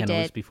 That Yeah, we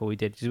kennels did. before we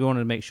did, because we wanted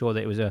to make sure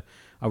that it was a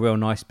real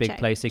nice big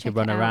place they could check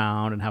run it out.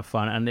 around and have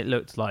fun. And it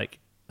looked like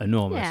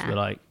enormous. Yeah. We're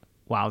like,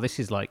 wow, this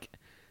is like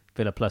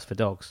Villa Plus for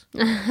dogs.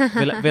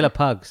 Villa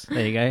Pugs.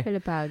 There you go. Full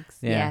of bugs.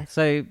 Yeah. Yes.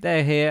 So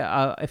they're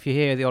here. If you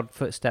hear the odd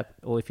footstep,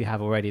 or if you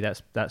have already,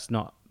 that's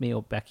not me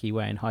or Becky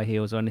wearing high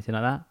heels or anything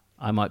like that.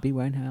 I might be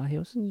wearing high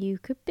heels. You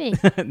could be.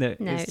 No, No,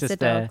 it's it's just the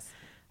their dogs.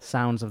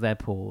 sounds of their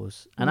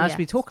paws. And as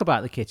we Yes. talk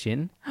about the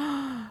kitchen,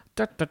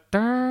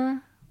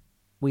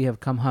 we have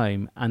come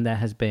home and there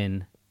has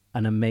been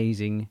an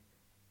amazing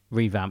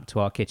revamp to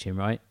our kitchen,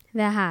 right?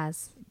 There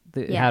has.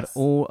 It had Yes.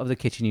 all of the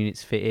kitchen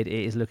units fitted. It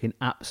is looking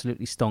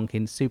absolutely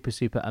stonking, super,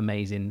 super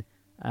amazing.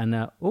 And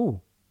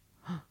oh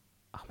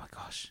my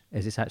gosh,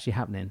 is this actually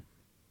happening?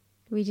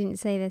 We didn't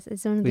say this.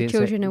 Is one of We the didn't say-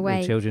 children the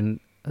awake?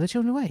 Are the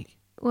children awake?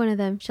 One of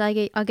them. Shall I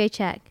go? I'll go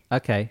check.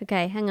 Okay.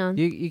 Okay, hang on.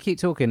 You keep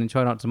talking and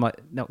try not to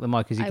knock the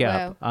mic as you I get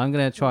will. up. I'm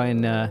going to try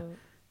and...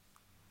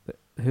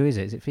 who is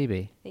it? Is it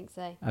Phoebe? I think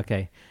so.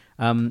 Okay.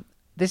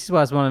 This is what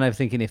I was wondering,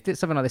 thinking if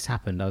something like this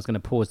happened, I was going to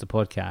pause the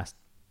podcast.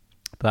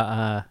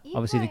 But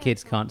obviously the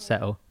kids can't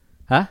settle.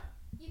 Huh?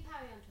 You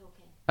carry on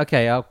talking.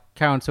 Okay, I'll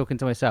carry on talking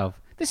to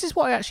myself. This is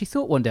what I actually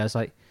thought one day. I was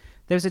like,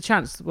 there was a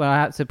chance where I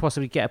had to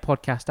possibly get a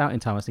podcast out in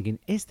time. I was thinking,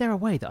 is there a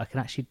way that I can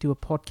actually do a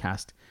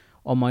podcast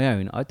on my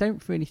own? I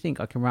don't really think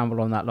I can ramble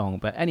on that long.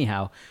 But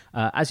anyhow,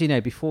 as you know,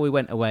 before we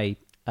went away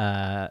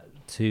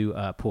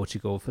to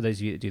Portugal, for those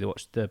of you that do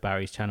watch the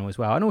Barry's channel as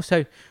well, and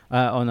also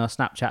on our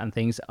Snapchat and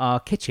things, our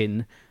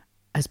kitchen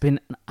has been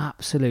an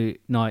absolute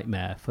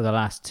nightmare for the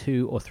last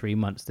 2 or 3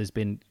 months. There's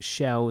been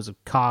shells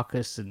of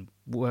carcass and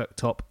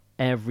worktop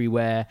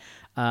everywhere.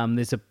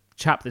 There's a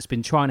chap that's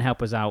been trying to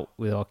help us out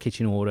with our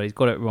kitchen order. He's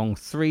got it wrong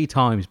 3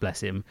 times,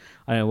 bless him.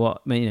 I don't know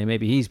what,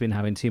 maybe he's been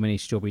having too many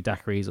strawberry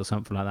daiquiris or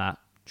something like that.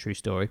 True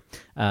story.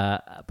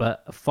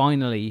 But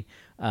finally,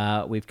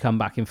 we've come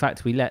back. In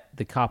fact, we let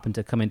the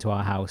carpenter come into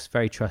our house,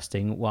 very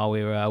trusting, while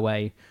we were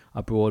away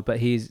abroad. But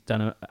he's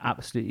done an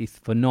absolutely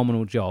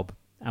phenomenal job.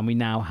 And we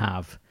now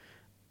have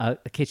a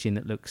kitchen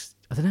that looks,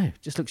 I don't know,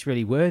 just looks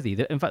really worthy.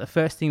 In fact, the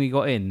first thing we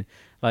got in,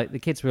 like the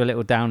kids were a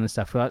little down and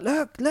stuff. We're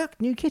like, look,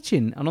 new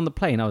kitchen. And on the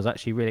plane, I was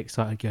actually really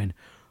excited going,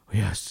 oh,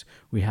 yes,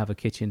 we have a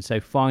kitchen. So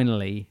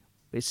finally,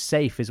 it's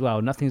safe as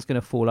well. Nothing's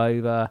going to fall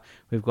over.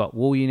 We've got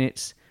wall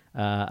units.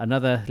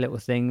 Another little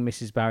thing,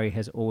 Mrs. Barry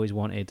has always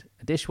wanted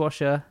a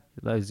dishwasher.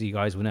 Those of you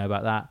guys will know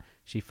about that.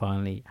 She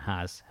finally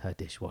has her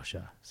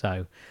dishwasher.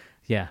 So,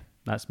 yeah,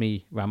 that's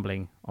me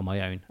rambling on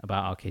my own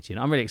about our kitchen.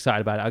 I'm really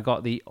excited about it. I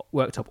got the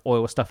worktop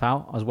oil stuff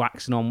out. I was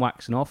waxing on,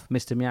 waxing off,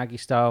 Mr. Miyagi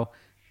style,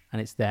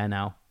 and it's there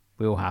now.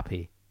 We're all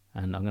happy,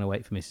 and I'm going to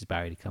wait for Mrs.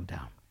 Barry to come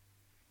down.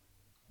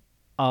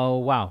 Oh,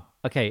 wow.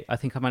 Okay, I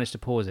think I managed to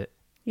pause it.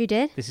 You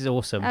did? This is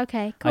awesome.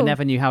 Okay, cool. I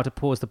never knew how to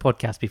pause the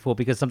podcast before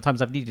because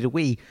sometimes I've needed a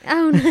wee.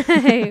 Oh,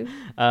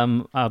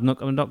 no. I'm not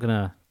going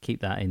to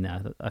keep that in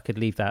there. I could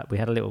leave that. We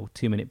had a little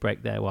 2-minute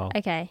break there while...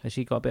 Okay. Has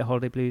she got a bit of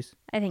holiday blues?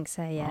 I think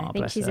so, yeah. Oh, I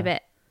think she's her.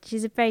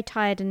 She's very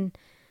tired and...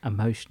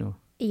 Emotional.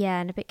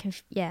 Yeah, and a bit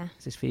yeah.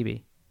 Is this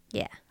Phoebe?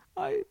 Yeah.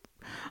 I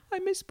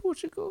miss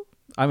Portugal.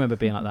 I remember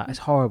being like that. It's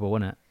horrible,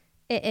 wasn't it?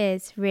 It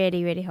is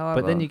really, really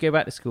horrible. But then you go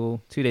back to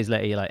school, 2 days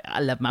later, you're like, I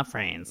love my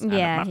friends.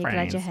 Yeah, you're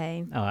glad you're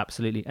home. Oh,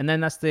 absolutely. And then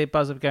that's the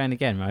buzz of going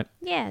again, right?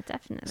 Yeah,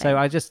 definitely. So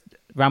I just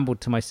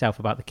rambled to myself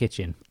about the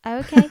kitchen. Oh,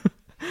 okay.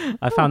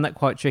 I found that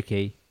quite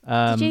tricky.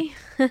 Did you?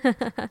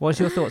 What's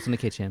your thoughts on the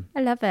kitchen?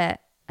 I love it.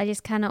 I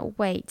just cannot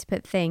wait to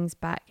put things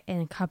back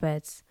in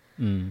cupboards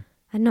and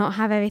not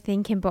have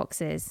everything in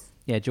boxes.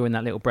 Yeah, during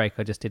that little break,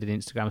 I just did an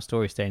Instagram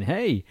story saying,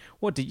 hey,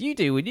 what do you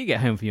do when you get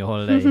home from your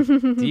holiday?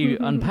 Do you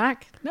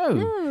unpack? No.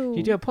 Do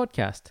you do a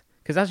podcast?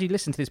 Because as you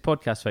listen to this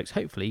podcast, folks,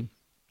 hopefully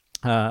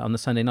on the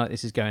Sunday night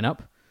this is going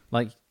up.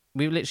 Like,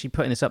 we're literally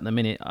putting this up in the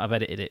minute I've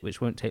edited it,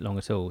 which won't take long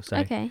at all. So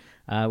okay.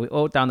 We're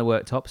all down the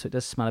worktop, so it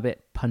does smell a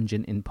bit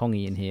pungent and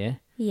pongy in here.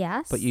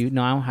 Yes. But you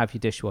now have your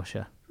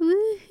dishwasher.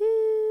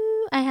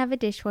 Woohoo! I have a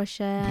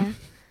dishwasher,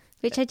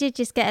 which I did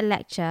just get a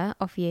lecture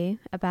off you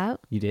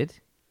about. You did?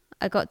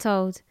 I got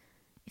told,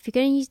 if you're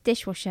going to use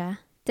dishwasher,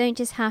 don't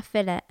just half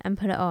fill it and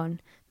put it on.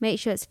 Make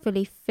sure it's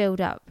fully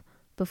filled up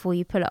before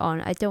you put it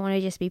on. I don't want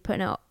to just be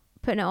putting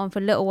it on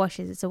for little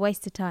washes. It's a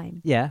waste of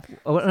time. Yeah.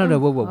 Oh, no,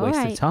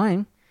 waste of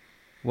time.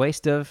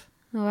 Waste of...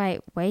 All right,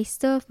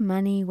 waste of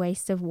money,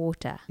 waste of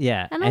water.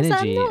 Yeah, and energy.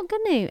 Also, I'm not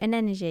going to, and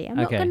energy. I'm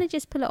not going to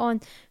just put it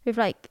on with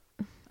like...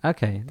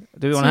 Okay.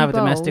 Do we want to have a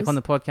domestic on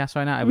the podcast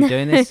right now? Are we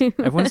doing this?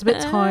 Everyone's a bit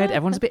tired.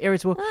 Everyone's a bit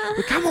irritable.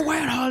 We come away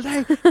on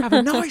holiday, have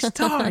a nice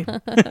time.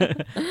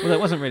 Well, it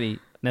wasn't really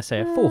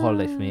necessarily a full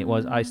holiday for me.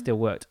 I still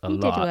worked a lot.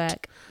 You did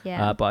work,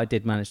 yeah. But I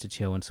did manage to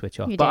chill and switch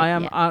off. You but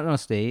did,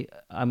 honestly,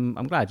 I'm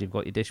glad you've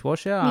got your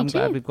dishwasher. I'm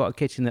glad we've got a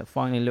kitchen that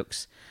finally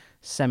looks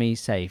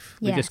semi-safe.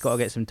 We've just got to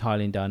get some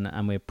tiling done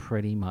and we're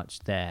pretty much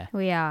there.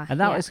 We are. And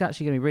that is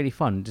actually going to be really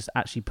fun, just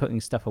actually putting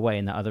stuff away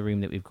in that other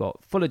room that we've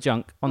got full of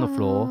junk on the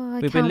floor.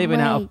 We've been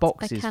living out of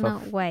boxes I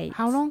cannot wait.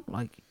 How long?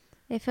 Like,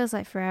 it feels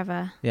like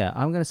forever. Yeah,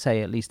 I'm going to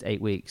say at least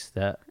 8 weeks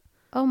that...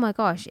 Oh my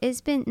gosh,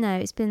 it's been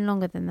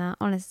longer than that,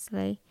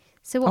 honestly.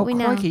 So what we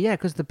know... Yeah,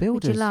 because the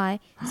builders...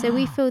 July. So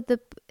we filled the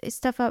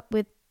stuff up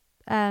with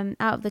out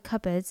of the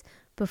cupboards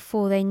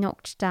before they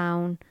knocked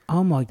down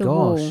Oh my gosh.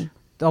 Wall.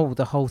 Oh,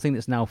 the whole thing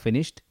that's now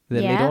finished with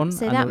the lid on.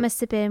 So that must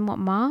have been,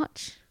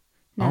 March?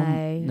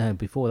 No. No,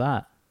 before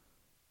that.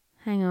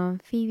 Hang on.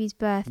 Phoebe's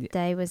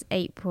birthday was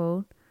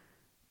April.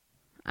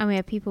 And we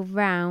had people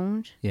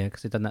round. Yeah,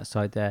 because they've done that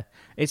side there.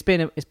 It's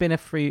been a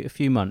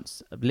few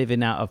months of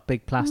living out of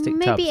big plastic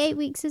tubs. Maybe 8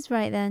 weeks is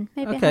right then.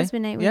 Maybe it has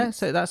been 8 weeks. Yeah,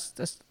 so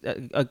that's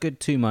a good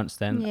 2 months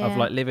then of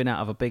like living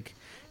out of a big...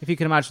 If you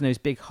can imagine those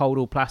big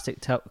hold-all plastic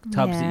tubs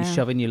that you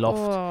shove in your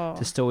loft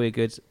to store your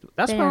goods.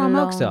 That's where our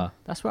mugs are.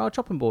 That's where our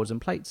chopping boards and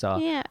plates are.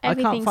 Yeah, I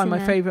can't find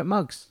my favourite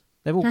mugs.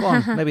 They've all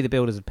gone. Maybe the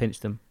builders have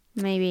pinched them.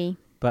 Maybe.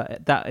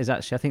 But that is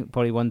actually, I think,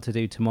 probably one to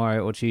do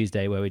tomorrow or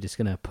Tuesday where we're just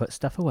going to put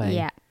stuff away.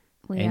 Yeah,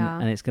 we are.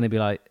 And it's going to be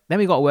like, then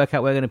we've got to work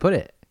out where we're going to put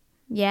it.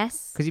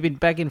 Yes. Because you've been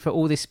begging for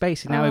all this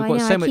space and now we've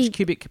got so much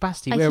cubic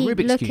capacity. We're a Rubik's Cube.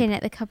 I keep looking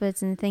at the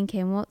cupboards and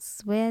thinking,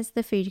 where's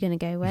the food going to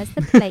go? Where's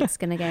the plates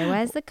going to go?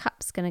 Where's the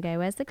cups going to go?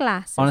 Where's the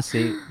glass?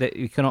 Honestly,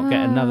 you cannot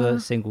get another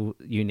single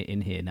unit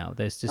in here now.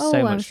 There's just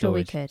so much storage. Sure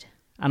we could.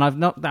 And I've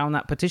knocked down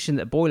that partition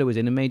that boiler was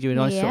in and made you a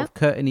nice sort of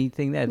curtain-y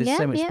thing there. There's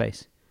so much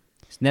space.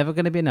 It's never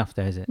going to be enough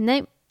though, is it?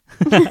 Nope.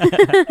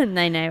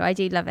 No, I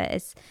do love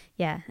it.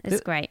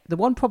 It's great. The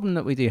one problem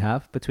that we do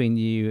have between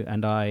you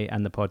and I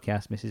and the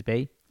podcast, Mrs.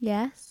 B.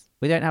 Yes.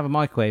 We don't have a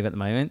microwave at the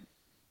moment.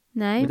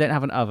 No. We don't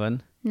have an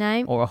oven.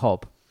 No. Or a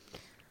hob.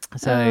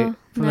 So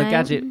from the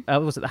gadget,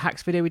 was it the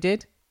hacks video we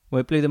did where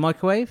it blew the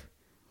microwave?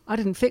 I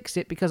didn't fix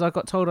it because I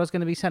got told I was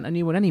going to be sent a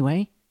new one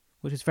anyway,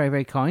 which was very,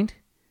 very kind.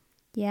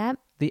 Yeah.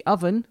 The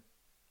oven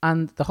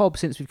and the hob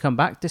since we've come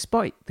back,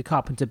 despite the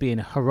carpenter being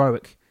a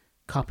heroic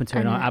carpenter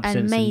in our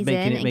absence, amazing,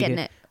 and and getting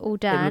it all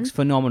done. It looks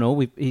phenomenal.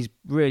 He's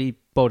really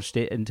bodged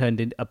it and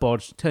turned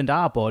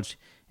our bodge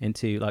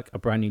into like a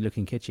brand new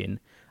looking kitchen.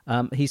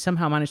 He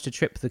somehow managed to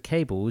trip the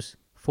cables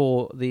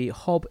for the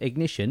hob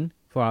ignition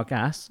for our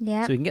gas.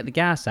 Yeah. So we can get the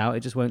gas out,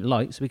 it just won't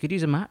light. So we could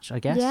use a match, I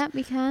guess. Yeah,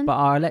 we can. But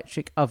our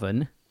electric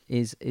oven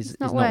is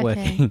not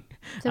working.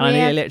 So and I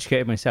nearly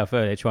electrocuted myself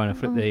earlier trying to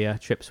flip the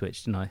trip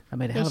switch, didn't I? I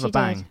made a hell of a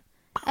bang. Did.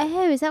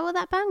 Oh, is that what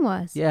that bang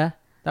was? Yeah.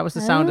 That was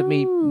the sound of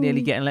me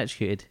nearly getting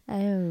electrocuted.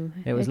 Oh,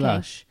 it was okay.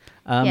 lush.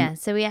 Yeah,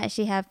 so we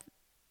actually have.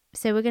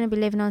 So we're going to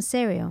be living on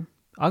cereal.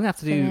 I'm gonna have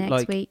to do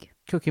like week.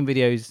 Cooking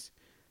videos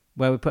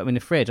where we put them in the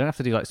fridge. I'm gonna have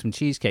to do like some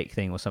cheesecake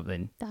thing or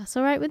something. That's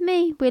all right with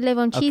me. We live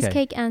on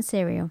cheesecake and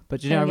cereal.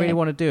 But I really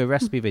want to do a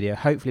recipe video.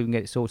 Hopefully we can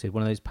get it sorted.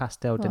 One of those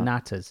pastel de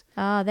natas.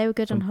 Ah, they were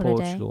good on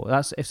holiday. Portugal.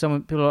 That's if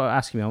people are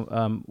asking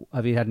me,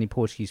 have you had any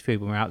Portuguese food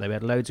when we were out there? We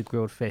had loads of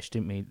grilled fish,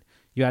 didn't we?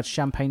 You had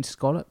champagne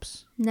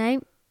scallops?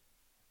 No.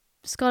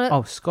 Scallops.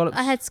 Oh, scallops.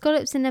 I had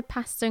scallops in a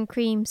pasta and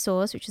cream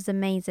sauce, which was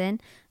amazing.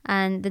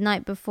 And the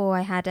night before,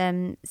 I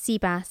had sea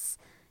bass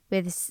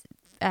with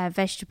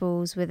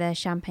vegetables with a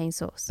champagne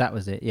sauce. That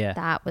was it, yeah.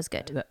 That was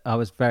good. I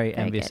was very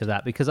envious of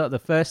that because the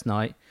first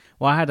night,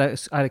 I had a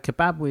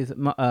kebab with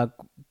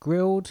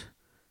grilled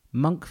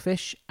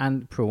monkfish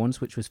and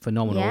prawns, which was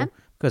phenomenal. Yeah.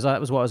 Because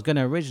that was what I was going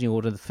to originally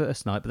order the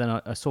first night, but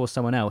then I saw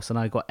someone else and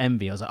I got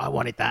envy. I was like, I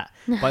wanted that.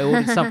 But I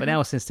ordered something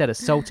else instead, a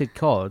salted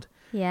cod.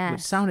 Yeah.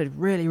 Which sounded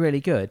really, really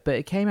good, but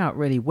it came out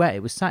really wet.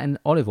 It was sat in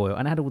olive oil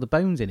and had all the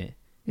bones in it.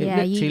 It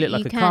literally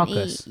looked like a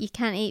carcass. You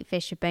can't eat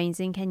fish with bones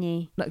in, can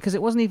you? No, because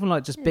it wasn't even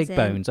like just big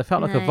bones. I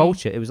felt like a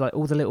vulture. It was like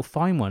all the little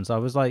fine ones. I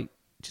was like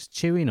just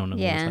chewing on them.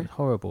 Yeah. It was like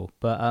horrible.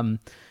 But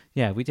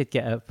yeah, we did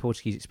get a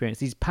Portuguese experience.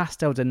 These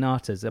pastel de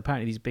natas,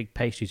 apparently these big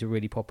pastries are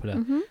really popular.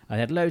 Mm-hmm. They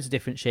had loads of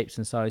different shapes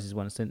and sizes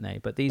once, didn't they?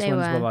 But these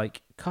ones were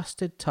like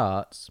custard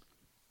tarts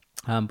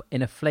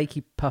in a flaky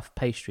puff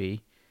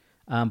pastry.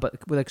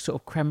 But with a sort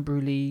of creme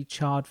brulee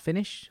charred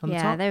finish on the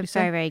top. Yeah, they were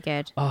very, very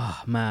good.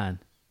 Oh, man.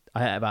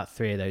 I ate about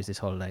 3 of those this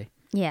holiday.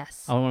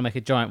 Yes. I want to make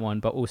a giant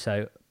one, but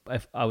also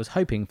if I was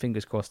hoping,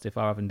 fingers crossed, if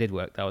our oven did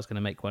work, that I was going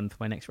to make one for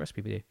my next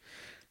recipe video.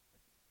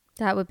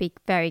 That would be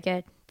very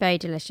good. Very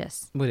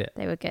delicious. Would it?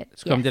 They were good.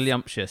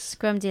 Scrumdiddlyumptious.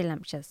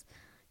 Scrumdiddlyumptious.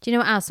 Do you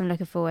know what else I'm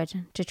looking forward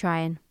to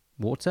trying?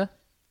 Water?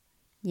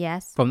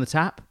 Yes. From the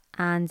tap?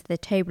 And the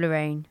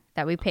Toblerone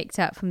that we picked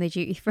up from the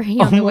duty free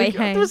on the way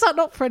home. Was that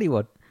not for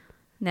anyone?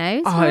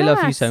 No. I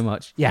love you so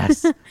much.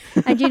 Yes.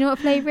 And do you know what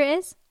flavour it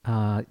is?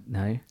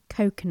 No.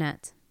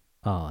 Coconut.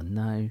 Oh,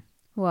 no.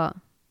 What?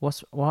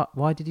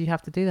 Why did you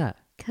have to do that?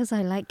 Because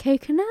I like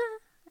coconut.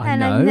 I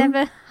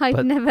know.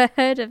 I've never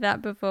heard of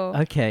that before.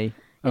 Okay.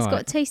 It's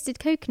got toasted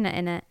coconut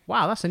in it.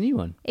 Wow, that's a new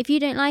one. If you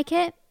don't like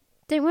it,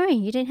 don't worry.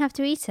 You don't have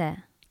to eat it.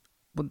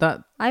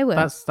 But I will.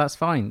 That's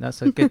fine.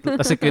 That's a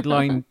good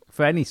line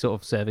for any sort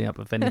of serving up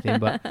of anything.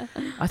 But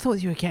I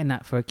thought you were getting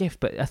that for a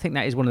gift. But I think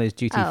that is one of those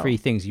duty-free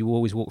things you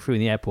always walk through in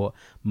the airport.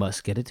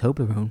 Must get a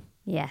Toblerone.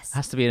 Yes.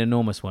 Has to be an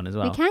enormous one as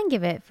well. We can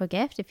give it for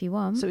gift if you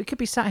want. So we could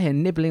be sat here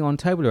nibbling on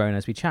Toblerone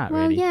as we chat,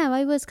 really. Well, yeah,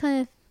 I was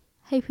kind of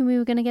hoping we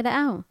were going to get it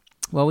out.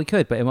 Well, we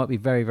could, but it might be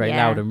very, very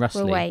loud and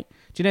rustly. We'll wait.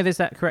 Do you know there's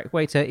that correct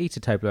way to eat a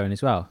Toblerone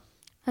as well?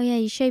 Oh, yeah,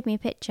 you showed me a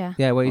picture.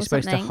 Yeah, where you're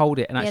supposed to hold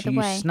it and actually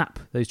you snap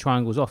those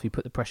triangles off. You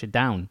put the pressure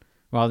down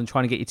rather than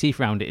trying to get your teeth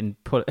around it and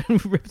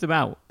rip them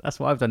out. That's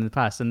what I've done in the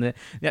past. And the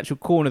actual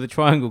corner of the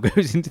triangle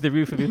goes into the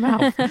roof of your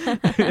mouth.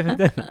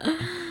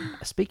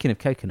 Speaking of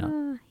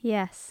coconut.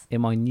 Yes.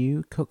 In my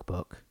new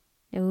cookbook.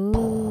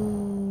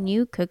 Ooh,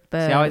 new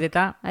cookbook. See how I did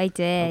that? I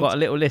did. I've got a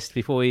little list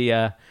before we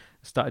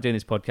started doing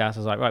this podcast. I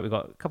was like, right, we've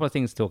got a couple of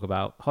things to talk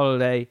about.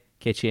 Holiday,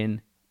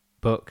 kitchen,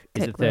 book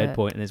is the third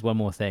point, and there's one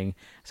more thing.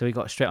 So we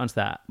got straight onto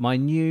that. My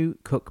new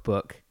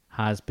cookbook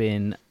has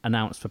been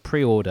announced for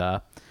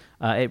pre-order.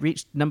 It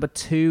reached number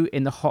 2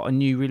 in the hot and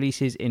new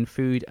releases in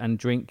food and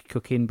drink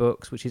cooking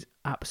books, which is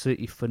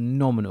absolutely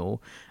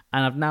phenomenal.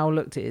 And I've now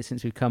looked at it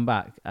since we've come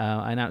back.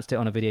 I announced it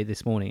on a video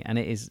this morning, and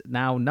it is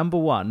now number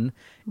 1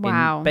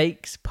 in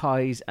bakes,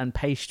 pies, and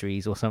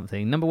pastries or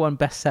something. Number 1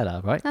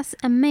 bestseller, right? That's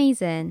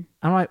amazing.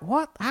 I'm like,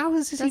 what? How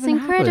does this even happen?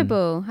 That's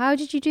incredible. How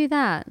did you do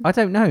that? I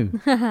don't know.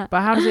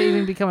 But how does it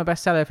even become a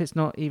bestseller if it's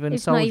not even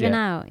sold yet? It's not even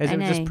out. Is it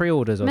just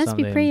pre-orders or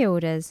something? Must be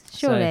pre-orders,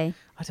 surely.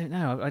 So, I don't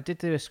know. I did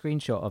do a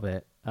screenshot of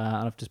it.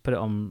 And I've just put it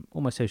on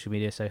all my social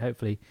media, so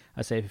hopefully,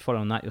 I say if you follow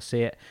on that, you'll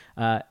see it.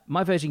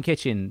 My Virgin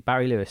Kitchen,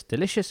 Barry Lewis.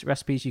 Delicious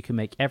recipes you can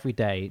make every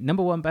day.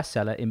 Number 1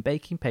 bestseller in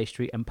baking,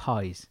 pastry, and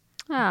pies.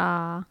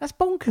 Ah, that's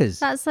bonkers.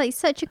 That's like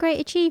such a great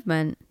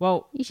achievement.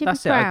 Well, you should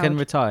that's be proud. I can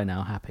retire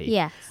now, happy.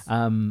 Yes.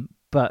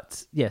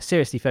 But yeah,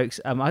 seriously, folks,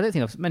 I don't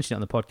think I've mentioned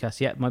it on the podcast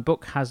yet. My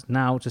book has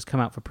now just come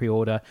out for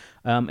pre-order.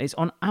 It's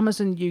on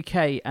Amazon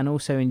UK and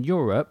also in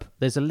Europe.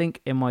 There's a link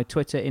in my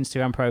Twitter,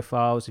 Instagram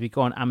profiles. If you go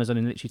on Amazon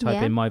and literally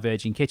type in My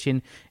Virgin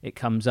Kitchen, it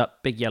comes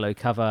up, big yellow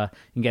cover.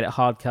 You can get it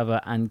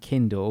hardcover and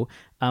Kindle.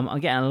 I'm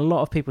getting a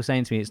lot of people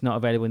saying to me it's not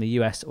available in the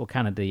US or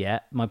Canada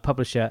yet. My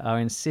publisher are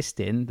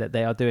insisting that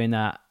they are doing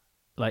that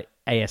like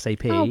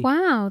ASAP. Oh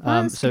wow,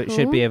 that's so cool. it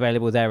should be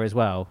available there as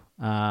well.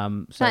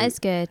 So that is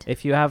good.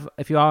 If you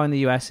are in the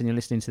US and you're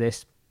listening to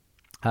this,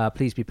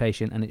 please be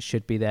patient, and it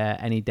should be there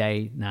any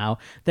day now.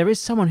 There is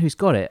someone who's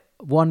got it,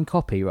 one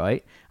copy,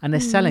 right? And they're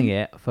selling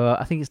it for,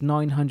 I think it's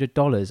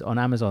 $900 on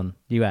Amazon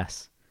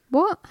US.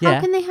 What? Yeah.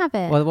 How can they have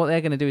it? Well, what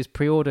they're going to do is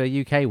pre-order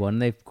a UK one.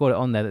 They've got it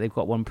on there that they've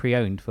got one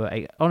pre-owned for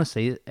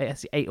honestly,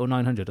 it's $800 or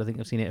 $900. I think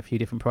I've seen it at a few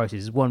different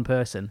prices. It's one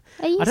person.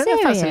 Are you I don't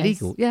serious? know if that's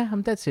illegal. Yeah,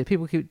 I'm dead serious.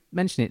 People keep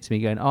mentioning it to me,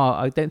 going, "Oh,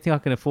 I don't think I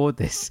can afford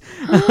this."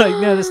 I'm like,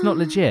 no, that's not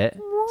legit.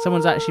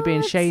 Someone's actually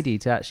being shady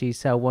to actually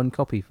sell one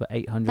copy for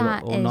 $800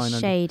 That or is $900.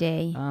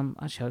 shady.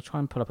 Actually, I'll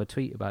try and pull up a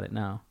tweet about it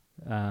now.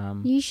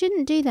 You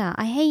shouldn't do that.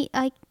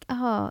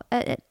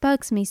 It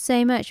bugs me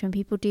so much when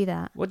people do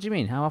that. What do you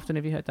mean? How often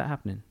have you heard that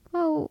happening?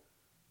 Well,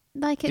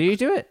 like Do you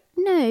do it?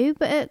 No,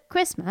 but at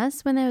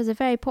Christmas, when there was a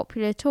very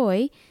popular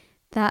toy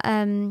that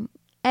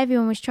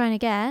everyone was trying to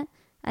get,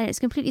 and it's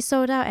completely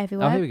sold out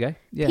everywhere. Oh, here we go.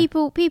 Yeah.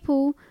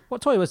 People.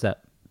 What toy was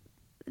that?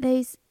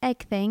 Those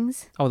egg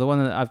things. Oh, the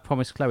one that I've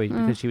promised Chloe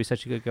because she was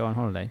such a good girl on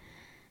holiday.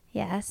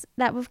 Yes,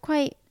 that was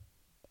quite.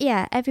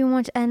 Yeah, everyone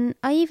wanted, and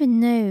I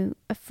even know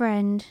a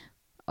friend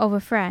of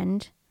a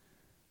friend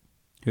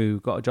Who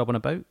got a job on a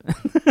boat?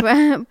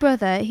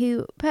 brother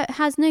who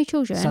has no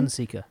children.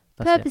 Sunseeker.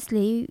 That's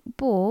purposely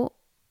bought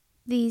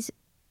these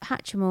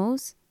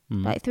Hatchimals,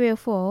 like 3 or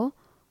 4,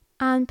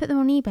 and put them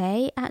on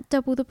eBay at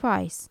double the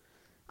price.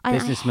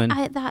 Businessman.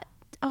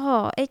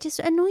 It just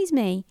annoys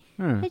me.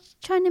 It's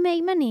trying to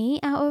make money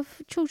out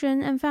of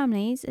children and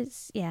families.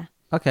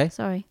 Okay.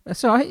 Sorry.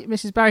 That's all right.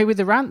 Mrs. Barry with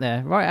the rant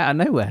there, right out of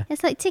nowhere.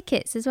 It's like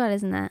tickets as well,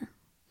 isn't it?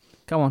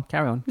 Come on,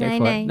 carry on. Go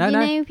for it. You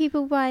know,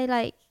 people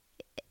buy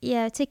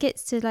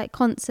tickets to like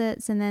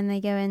concerts, and then they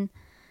go and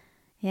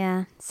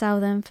sell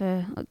them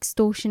for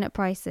extortionate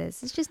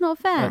prices. It's just not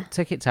fair.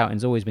 Ticket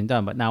touting's always been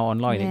done, but now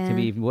online it can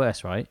be even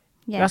worse, right?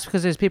 Yeah. That's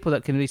because there's people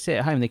that can really sit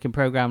at home. They can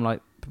program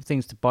like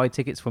things to buy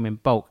tickets from in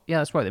bulk. Yeah,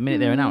 that's right. The minute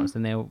they're announced,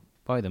 then they'll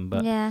buy them.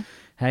 But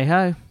hey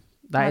ho,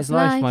 that's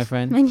life, my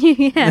friend.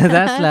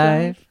 That's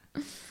life.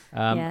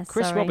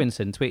 Chris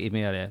Robinson tweeted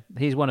me earlier.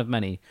 He's one of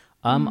many.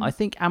 I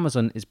think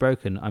Amazon is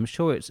broken. I'm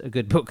sure it's a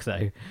good book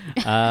though.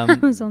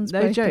 Amazon's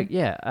broken. No joke.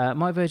 Yeah.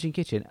 My Virgin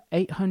Kitchen,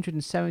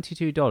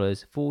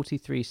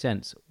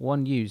 $872.43.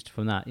 One used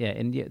from that. Yeah.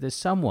 And yet there's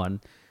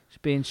someone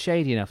being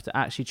shady enough to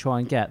actually try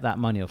and get that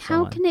money off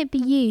someone. How can it be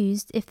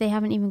used if they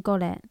haven't even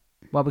got it?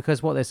 Well,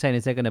 because what they're saying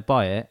is they're going to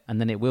buy it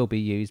and then it will be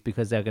used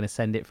because they're going to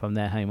send it from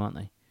their home, aren't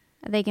they?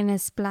 Are they going to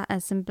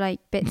splatter some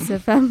bits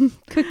of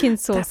cooking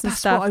sauce and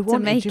stuff to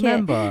make it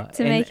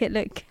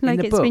look like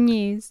it's been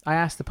used? I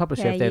asked the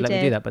publisher if they'd let me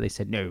do that, but they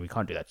said no, we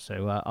can't do that.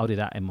 So I'll do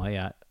that in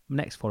my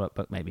next follow-up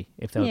book, maybe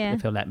if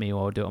they'll let me,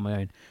 or I'll do it on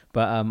my own.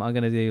 But I'm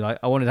going to do I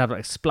wanted to have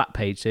like a splat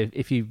page. So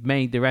if you've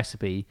made the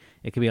recipe,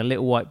 it could be a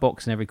little white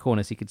box in every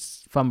corner, so you could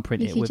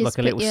thumb-print it with like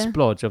a little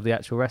splodge of the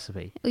actual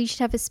recipe. Or you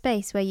should have a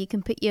space where you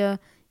can put your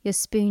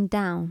spoon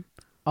down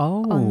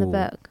on the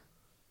book.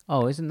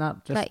 Oh, isn't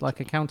that just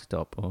like a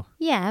countertop? Or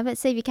yeah, but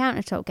save your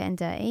countertop getting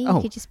dirty. You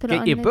could just put it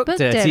on your book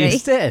dirty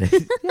instead.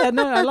 Yeah,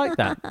 no, I like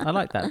that.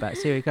 Bet.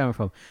 See where you're coming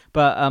from.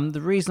 But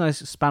the reason I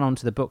span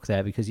onto the book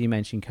there, because you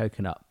mentioned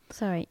coconut.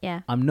 Sorry,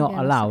 yeah. I'm not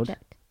allowed.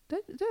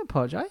 Don't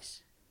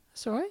apologise.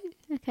 That's all right.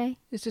 Okay.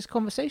 It's just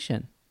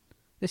conversation.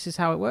 This is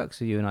how it works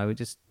for you and I.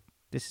 This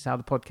is how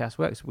the podcast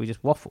works. We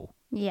just waffle.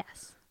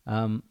 Yes.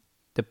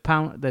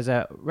 There's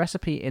a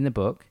recipe in the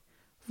book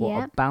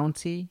for a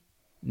Bounty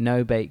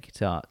no-bake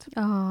tart.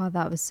 Oh,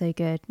 that was so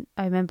good.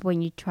 I remember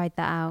when you tried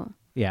that out.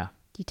 Yeah.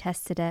 You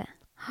tested it.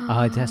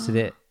 I tested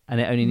it, and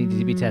it only needed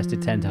to be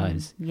tested 10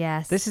 times.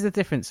 Yes. This is the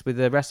difference with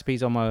the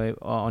recipes on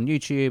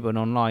YouTube and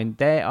online.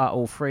 They are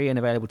all free and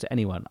available to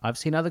anyone. I've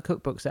seen other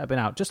cookbooks that have been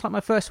out, just like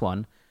my first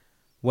one,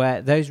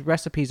 where those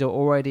recipes are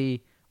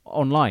already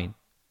online.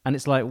 And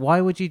it's like, why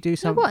would you do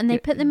something? What? And they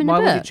put them in a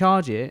book? Why would you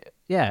charge it?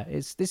 Yeah,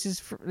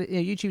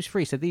 YouTube's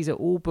free. So these are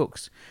all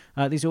books.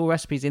 These are all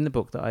recipes in the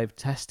book that I've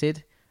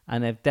tested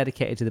and they've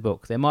dedicated to the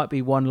book. There might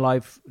be one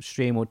live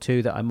stream or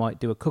two that I might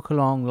do a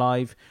cook-along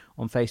live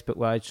on Facebook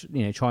where I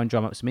try and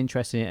drum up some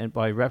interest in it and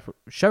by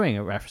showing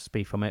a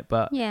recipe from it.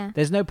 But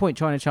there's no point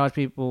trying to charge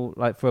people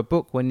like for a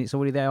book when it's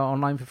already there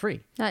online for free.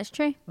 That's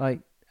true.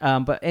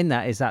 But in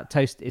that is that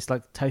toast. It's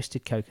like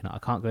toasted coconut. I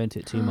can't go into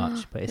it too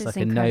much, but it's like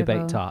incredible. A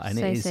no-bake tart, and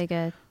it is so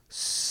good.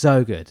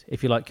 So good.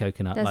 If you like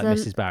coconut, like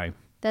Mrs. Barry.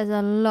 There's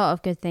a lot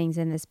of good things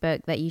in this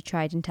book that you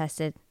tried and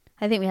tested.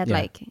 I think we had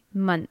like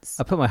months.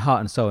 I put my heart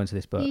and soul into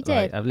this book. You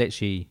did. I've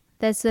literally.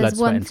 There's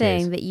one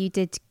thing that you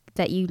did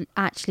that you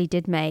actually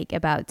did make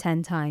about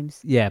 10 times.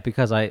 Yeah,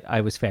 because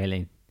I was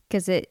failing.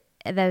 Because there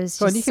was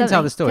just. Well, you can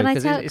tell the story.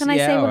 Can I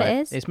say what it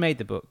is? It's made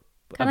the book.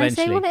 Can I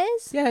say what it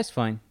is? Yeah, it's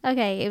fine.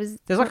 Okay,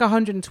 There's like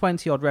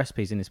 120 odd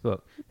recipes in this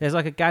book. There's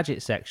like a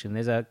gadget section.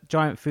 There's a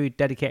giant food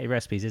dedicated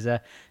recipes.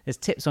 There's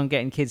tips on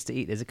getting kids to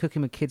eat. There's a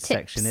cooking with kids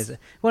section. There's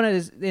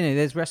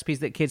recipes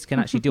that kids can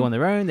actually do on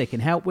their own. They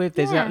can help with.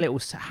 There's that little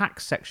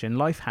hacks section,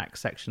 life hack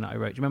section that I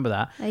wrote. Do you remember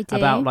that? I do.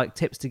 About like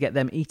tips to get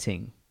them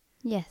eating.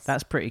 Yes.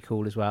 That's pretty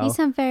cool as well. You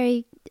sound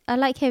very. I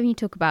like hearing you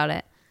talk about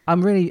it.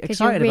 I'm really Because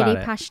excited you're really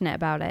about it. passionate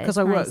about it. Because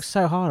I worked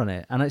so hard on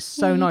it, and it's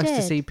so nice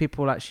to see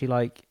people actually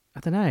like, I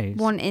don't know,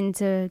 wanting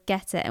to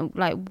get it and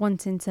like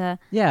wanting to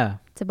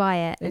buy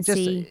it and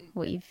see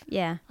what you've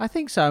I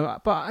think so,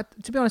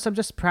 but to be honest, I'm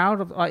just proud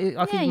of like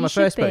even my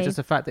first book, just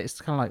the fact that it's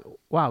kind of like,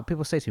 wow,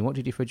 people say to me, what do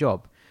you do for a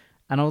job?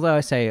 And although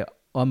I say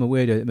I'm a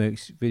weirdo that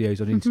makes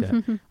videos on the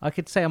internet, I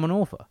could say I'm an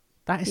author.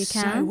 That is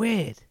so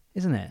weird,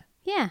 isn't it?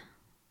 Yeah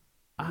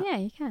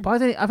you can.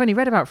 But I've only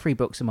read about 3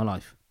 books in my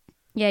life.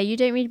 Yeah, you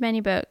don't read many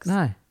books.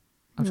 No.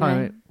 I'm trying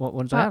to read what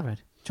ones I have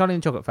read. Charlie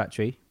and the Chocolate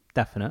Factory,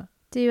 definite.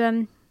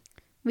 Do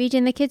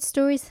reading the kids'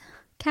 stories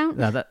count?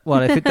 No,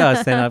 well, if it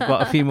does, then I've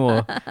got a few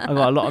more. I've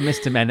got a lot of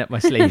Mr. Men up my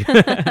sleeve.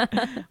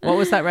 What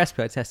was that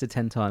recipe I tested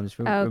 10 times?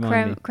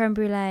 Creme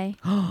brulee.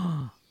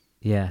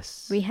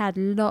 Yes. We had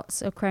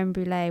lots of creme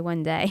brulee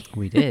one day.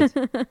 We did,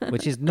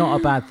 which is not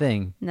a bad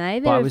thing. No,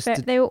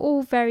 they were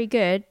all very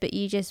good, but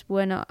you just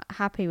were not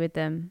happy with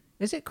them.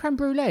 Is it creme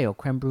brulee or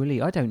creme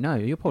brulee? I don't know.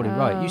 You're probably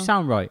right. You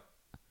sound right.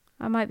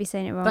 I might be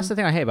saying it wrong. That's the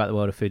thing I hate about the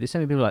world of food. There's so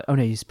many people like, oh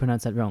no, you just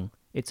pronounced that wrong.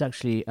 It's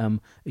actually a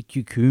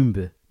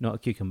cucumber, not a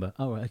cucumber.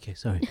 Oh, right, okay,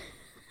 sorry.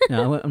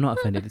 No, I'm not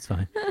offended. It's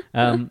fine.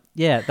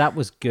 Yeah, that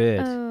was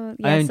good. Oh,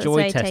 yes, I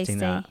enjoyed testing tasty.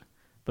 that.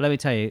 But let me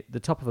tell you, the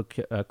top of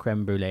a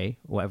creme brulee,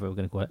 or whatever we're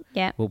going to call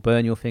it, will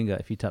burn your finger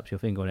if you touch your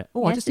finger on it.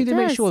 Oh, yes, I just need to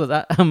make sure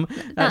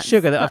that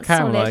sugar that I've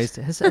caramelized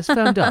has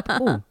firmed up.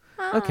 Oh,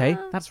 okay,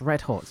 that's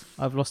red hot.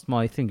 I've lost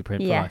my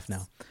fingerprint for life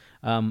now.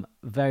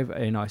 Very,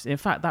 very nice. In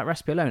fact, that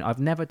recipe alone, I've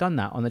never done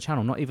that on the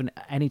channel, not even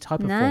any type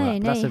of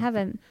format. No, you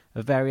haven't.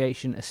 A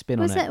variation, a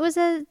spin on it. Was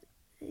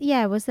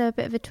there a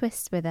bit of a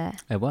twist with it?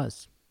 There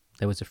was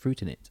a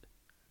fruit in it.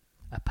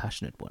 A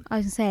passionate one. I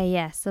was going to say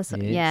yes.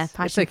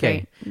 Passionate it's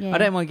okay. fruit. Yeah. I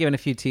don't mind giving a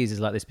few teasers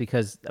like this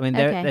because I mean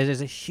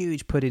there's a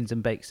huge puddings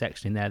and bakes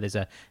section in there. There's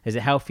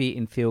a healthy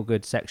eating feel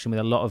good section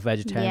with a lot of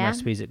vegetarian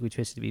recipes that we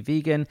twisted to be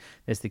vegan.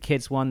 There's the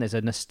kids one. There's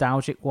a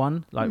nostalgic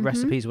one, like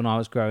recipes when I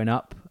was growing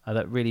up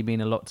that really mean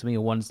a lot to me,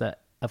 or ones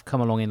that have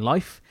come along in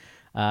life.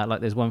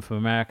 Like there's one from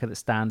America that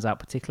stands out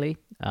particularly.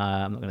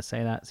 I'm not going to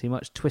say that too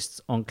much.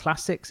 Twists on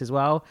classics as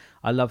well.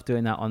 I love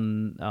doing that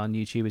on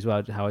YouTube as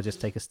well. How I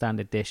just take a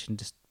standard dish and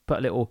just put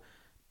a little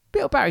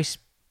bit of Barry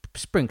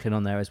sprinkling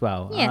on there as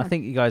well. Yeah. And I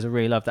think you guys will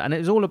really love that. And it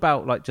was all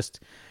about like just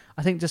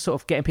sort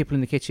of getting people in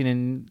the kitchen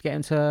and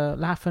getting to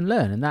laugh and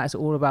learn. And that is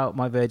all about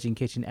my Virgin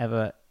Kitchen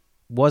ever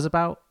was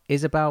about,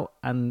 is about,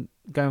 and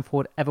going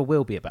forward ever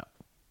will be about.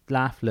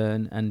 Laugh,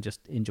 learn, and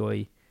just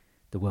enjoy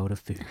the world of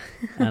food.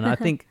 And I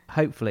think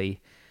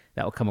hopefully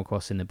that will come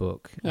across in the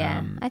book.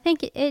 Yeah, I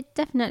think it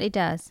definitely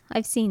does.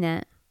 I've seen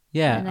it.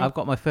 Yeah, I've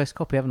got my first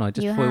copy, haven't I?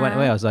 Just before we went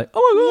away, I was like,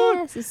 oh my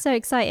God. Yes, it's so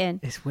exciting.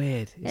 It's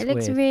weird. It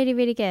looks really,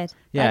 really good.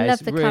 Yeah, I love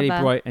it's the really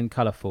cover. bright and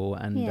colourful.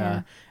 And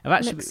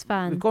it looks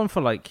fun. We've gone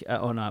for like,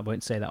 oh no, I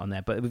won't say that on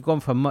there, but we've gone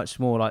for much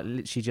more like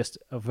literally just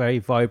a very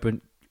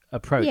vibrant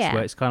approach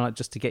where it's kind of like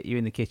just to get you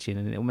in the kitchen,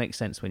 and it'll make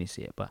sense when you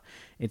see it. But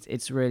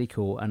it's really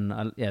cool. And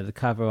the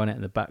cover on it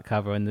and the back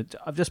cover, and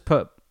I've just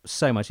put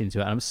so much into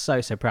it, and I'm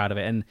so proud of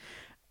it. And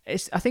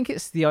I think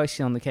it's the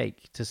icing on the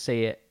cake to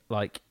see it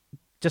like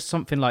just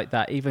something like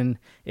that, even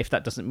if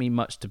that doesn't mean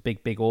much to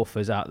big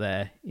authors out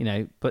there, you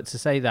know, but to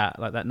say that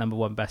like that number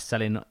 1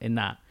 best-selling in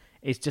that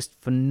is just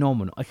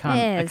phenomenal. I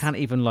can't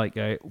even like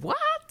go, what?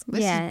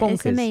 This is bonkers.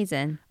 It's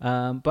amazing.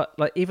 But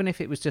like even if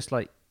it was just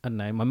like, I don't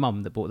know, my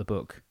mum that bought the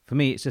book, for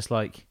me it's just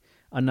like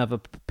another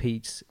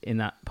piece in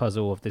that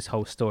puzzle of this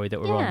whole story that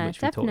we're on,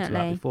 which we talked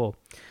about before.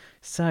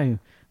 So,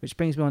 which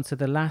brings me on to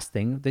the last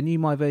thing. The new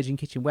My Virgin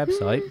Kitchen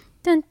website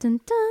dun,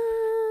 dun,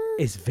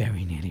 dun. is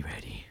very nearly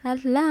ready.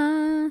 At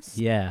last.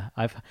 Yeah,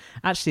 I've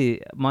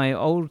actually, my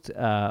old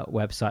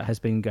website has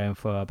been going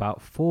for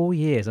about 4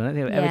 years. I don't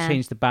think I've ever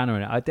changed the banner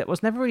in it. I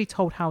was never really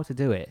told how to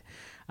do it.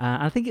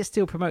 I think it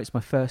still promotes my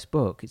first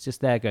book. It's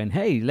just there going,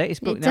 hey,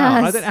 latest book now.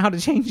 And I don't know how to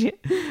change it.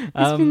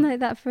 It's been like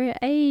that for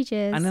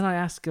ages. And then I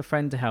asked a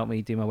friend to help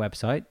me do my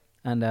website,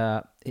 and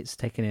it's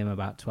taken him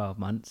about 12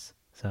 months.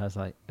 So I was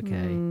like,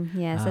 okay.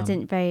 Yes, that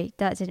didn't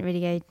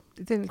really go.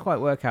 It didn't quite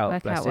work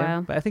out, bless him.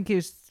 well. But I think he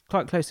was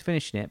quite close to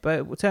finishing it. But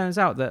it turns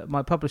out that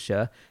my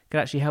publisher could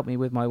actually help me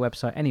with my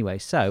website anyway.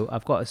 So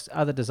I've got this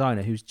other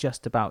designer who's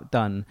just about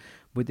done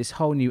with this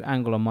whole new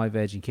angle on My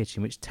Virgin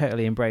Kitchen, which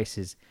totally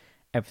embraces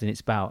everything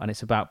it's about, and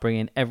it's about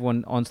bringing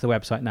everyone onto the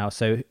website now.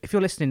 So if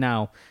you're listening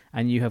now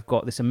and you have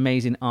got this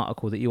amazing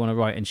article that you want to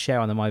write and share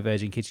on the My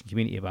Virgin Kitchen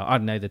community about, I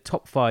don't know, the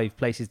top 5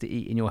 places to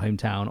eat in your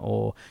hometown,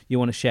 or you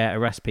want to share a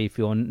recipe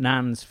for your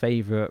nan's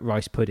favourite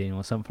rice pudding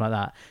or something like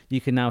that, you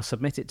can now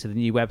submit it to the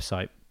new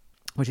website,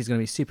 which is going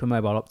to be super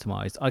mobile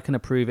optimized. I can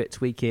approve it,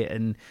 tweak it,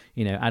 and,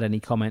 you know, add any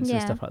comments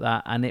and stuff like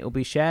that, and it will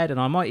be shared. And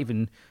I might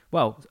even, a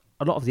lot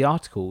of the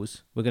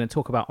articles we're going to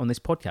talk about on this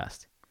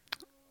podcast.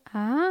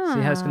 Ah.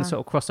 See how it's going to sort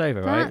of cross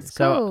over, right? That's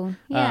cool.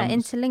 Yeah,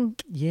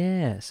 interlink.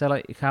 Yeah. So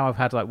like how I've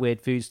had like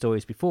weird food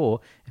stories before.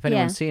 If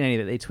anyone's seen any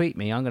that they tweet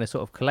me, I'm going to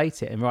sort of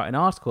collate it and write an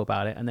article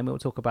about it, and then we'll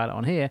talk about it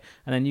on here.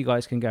 And then you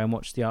guys can go and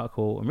watch the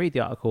article and read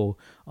the article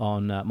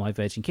on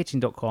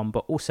myvirginkitchen.com,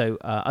 but also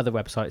other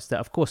websites that,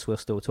 of course, we'll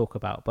still talk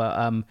about.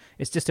 But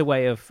it's just a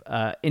way of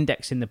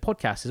indexing the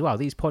podcast as well.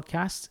 These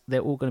podcasts,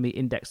 they're all going to be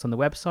indexed on the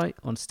website,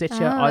 on Stitcher,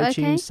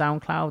 iTunes,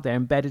 SoundCloud. They're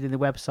embedded in the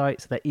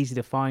website, so they're easy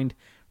to find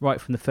right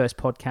from the first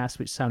podcast,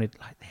 which sounded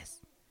like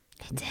this.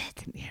 It did.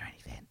 Couldn't hear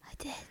anything. I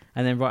did.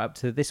 And then right up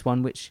to this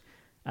one, which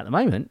at the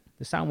moment,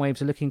 the sound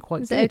waves are looking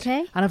quite good.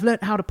 Okay? And I've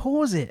learnt how to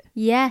pause it.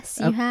 Yes,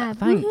 you have.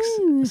 Thanks.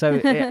 Woo-hoo. So,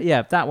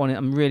 yeah, that one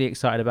I'm really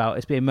excited about.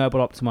 It's being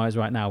mobile optimized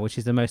right now, which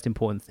is the most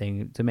important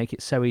thing, to make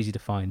it so easy to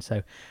find.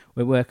 So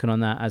we're working on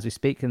that as we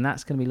speak, and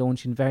that's going to be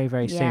launching very,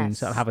 very soon.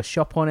 So I'll have a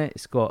shop on it.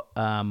 It's got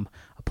a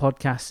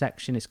podcast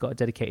section. It's got a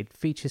dedicated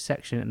features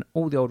section and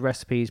all the old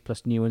recipes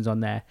plus new ones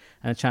on there,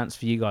 and a chance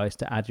for you guys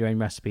to add your own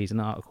recipes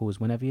and articles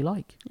whenever you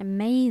like.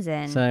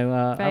 Amazing.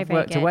 So I've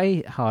worked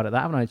away hard at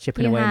that, haven't I?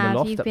 Chipping away in the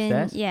loft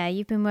upstairs.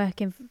 You've been working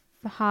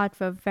hard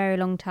for a very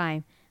long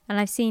time. And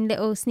I've seen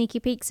little sneaky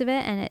peeks of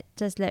it, and it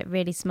does look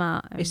really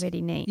smart and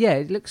really neat. Yeah,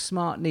 it looks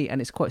smart, neat,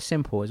 and it's quite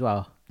simple as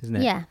well, isn't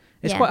it? Yeah.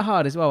 It's quite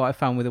hard as well, I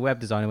found, with a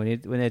web designer,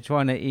 when they're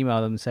trying to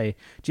email them and say,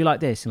 do you like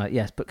this? And like,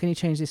 yes, but can you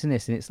change this and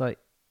this? And it's like,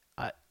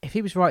 if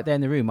he was right there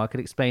in the room, I could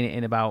explain it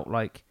in about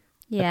like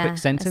a quick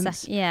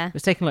sentence. It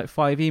was taking like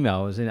 5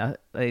 emails, and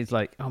he's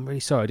like, I'm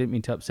really sorry, I didn't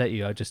mean to upset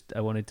you.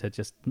 I wanted to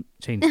just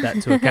change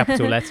that to a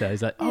capital letter.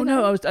 He's like, oh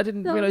no, I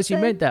didn't realize you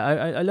meant that.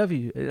 I love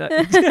you.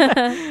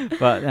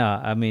 But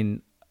no, I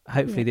mean,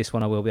 hopefully this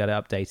one I will be able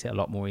to update it a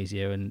lot more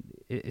easier, and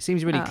it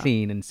seems really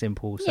clean and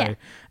simple. So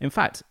in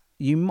fact,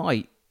 you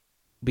might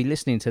be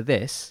listening to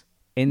this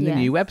in the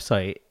new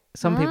website.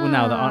 Some people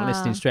now that aren't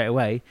listening straight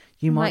away,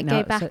 you might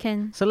now go back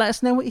and... So let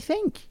us know what you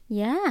think.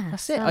 Yeah,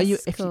 that's it.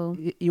 If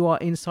you are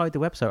inside the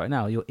website right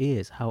now, your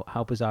ears,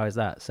 how bizarre is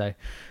that? So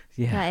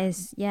yeah, that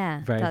is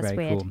very very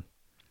weird.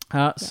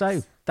 Cool.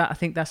 So I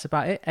think that's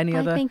about it. Any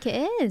other? I think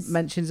it is.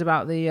 Mentions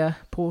about the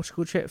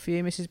Portugal trip for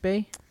you, Mrs.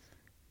 B?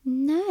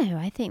 No,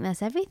 I think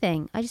that's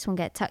everything. I just want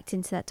to get tucked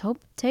into that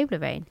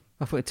Toblerone.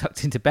 I thought it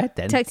tucked into bed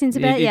then. Tucked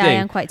into bed? Yeah, I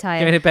am quite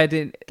tired.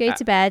 Go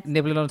to bed.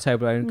 Nibbling on a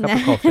Toblerone, cup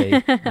of coffee.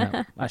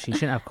 No, actually, you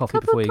shouldn't have coffee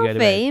before you go to bed.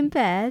 Coffee in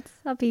bed?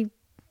 I'll be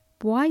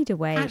wide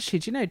awake. Actually,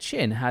 do you know,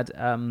 Chin had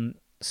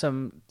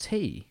some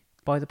tea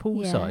by the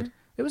poolside.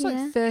 It was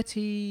like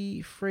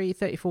 33,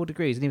 34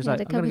 degrees. And he was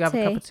like, I'm going to have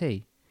a cup of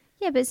tea.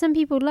 Yeah, but some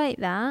people like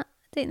that,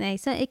 don't they?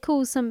 So it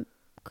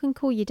can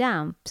cool you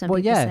down, some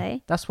people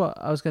say. That's what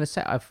I was going to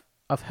say.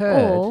 I've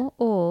heard.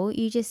 Or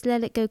you just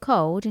let it go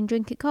cold and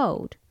drink it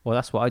cold. Well,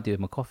 that's what I do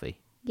with my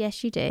coffee.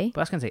 Yes, you do.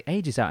 But that's going to take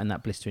ages out in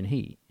that blistering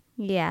heat.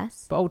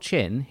 Yes. But old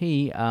Chin,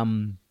 he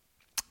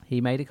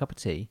made a cup of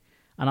tea,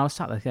 and I was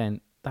sat there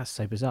going, that's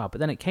so bizarre. But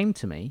then it came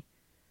to me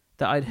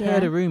that I'd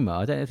heard a rumour.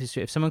 I don't know if it's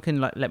true. If someone can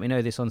let me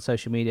know this on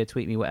social media,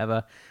 tweet me,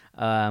 whatever,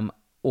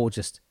 or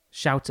just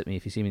shout at me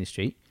if you see me in the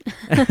street.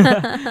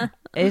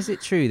 Is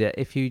it true that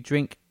if you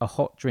drink a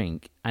hot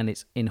drink and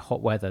it's in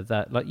hot weather,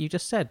 that, like you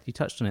just said, you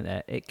touched on it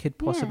there, it could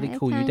possibly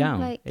cool you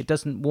down? It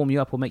doesn't warm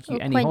you up or make you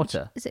any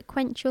hotter. Is it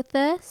quench your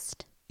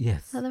thirst?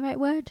 Yes. Is that the right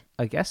word?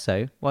 I guess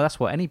so. Well, that's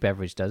what any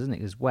beverage does, isn't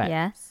it? It's wet.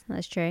 Yes,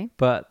 that's true.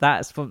 But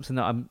that's something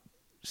that I'm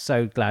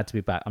so glad to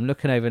be back. I'm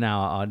looking over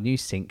now at our new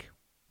sink,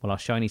 our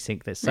shiny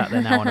sink that's sat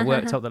there now on a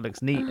worktop that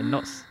looks neat and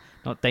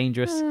not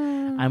dangerous.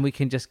 And we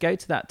can just go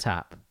to that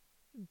tap,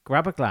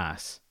 grab a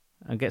glass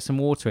and get some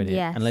water in it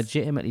and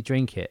legitimately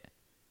drink it.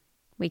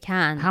 We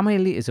can. How many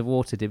litres of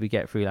water did we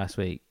get through last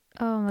week?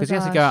 Oh my gosh. Because you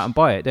have to go out and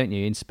buy it, don't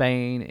you? In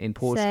Spain, in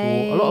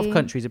Portugal, a lot of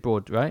countries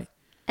abroad, right?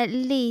 At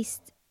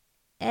least,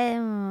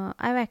 I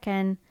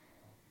reckon,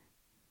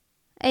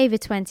 over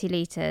 20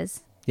 litres.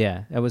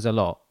 Yeah, it was a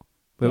lot.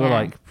 We were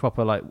like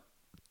proper like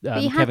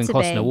Kevin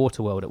Costner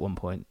Waterworld at one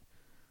point.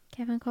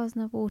 Kevin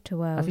Costner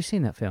Waterworld. Have you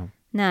seen that film?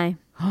 No.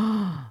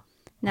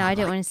 No, I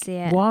don't want to see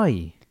it.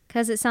 Why?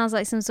 Because it sounds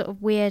like some sort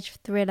of weird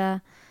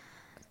thriller,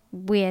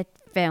 weird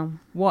film.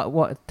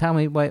 What? Tell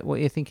me what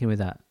you're thinking with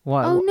that.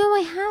 Why? Oh, no,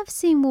 I have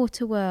seen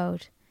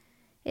Waterworld.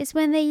 It's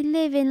when they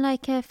live in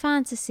like a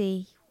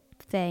fantasy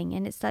thing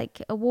and it's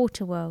like a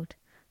water world.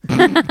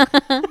 I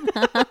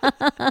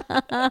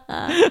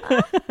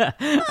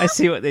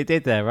see what they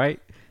did there, right?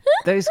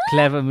 Those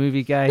clever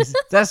movie guys.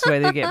 That's where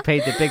they get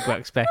paid the big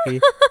bucks,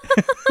 Becky.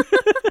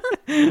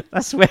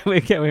 That's where we're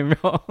going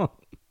wrong.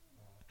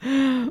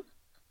 I'm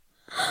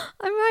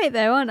right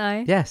though, aren't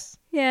I? Yes.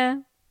 Yeah.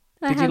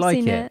 Did you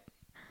like it?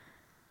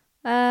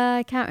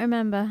 I can't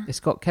remember. It's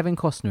got Kevin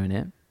Costner in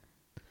it.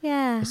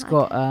 Yeah. It's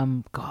got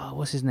God,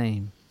 what's his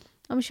name?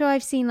 I'm sure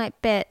I've seen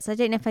like bits. I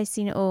don't know if I've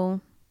seen it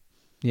all.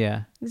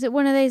 Yeah. Is it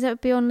one of those that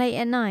would be on late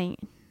at night?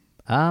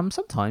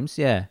 Sometimes,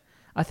 yeah.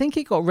 I think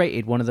it got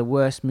rated one of the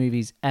worst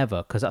movies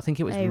ever because I think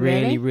it was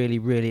really, really,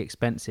 really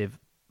expensive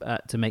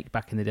to make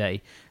back in the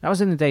day. That was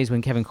in the days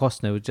when Kevin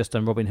Costner was just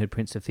on Robin Hood,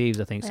 Prince of Thieves,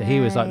 I think. So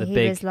he was like the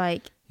big... He was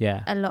like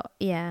a lot,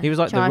 yeah. He was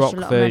like the Rock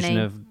version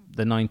of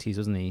the 90s,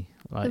 wasn't he?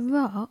 Like, The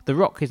Rock. The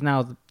Rock is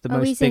now the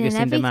most he's in biggest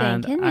in everything,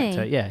 demand isn't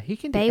actor. he? Yeah, he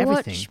can do Baywatch,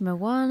 everything.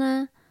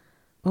 Moana.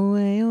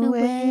 Away,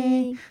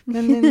 away.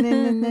 Na, na,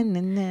 na, na, na,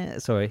 na.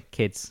 Sorry,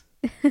 kids.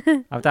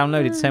 I've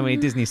downloaded so many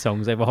Disney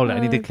songs over holiday. I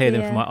need to clear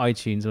them from my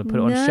iTunes and put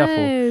it on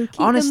shuffle. Keep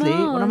Honestly,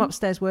 them on. when I'm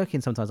upstairs working,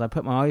 sometimes I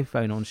put my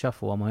iPhone on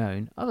shuffle on my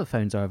own. Other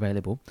phones are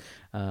available,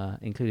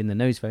 including the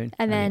nose phone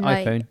and then the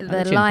like iPhone,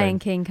 the chin Lion phone.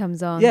 King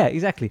comes on. Yeah,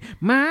 exactly.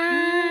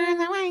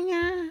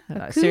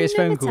 Serious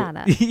phone call.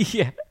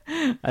 Yeah,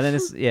 and then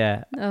it's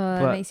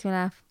that makes me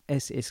laugh.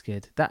 It's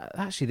good. That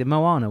actually, the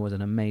Moana was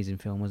an amazing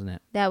film, wasn't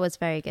it? That was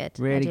very good.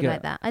 Really I do good.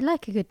 like that. I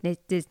like a good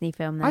Disney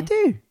film though. I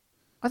do.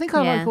 I think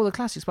I Yeah. like all the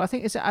classics, but I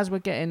think it's as we're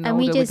getting And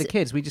we older with the just-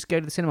 kids, we just go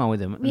to the cinema with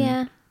them. And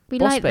Yeah, we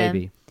Boss like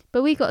Baby. them.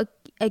 But we got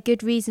a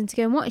good reason to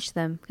go and watch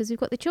them because we've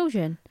got the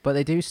children. But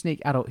they do sneak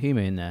adult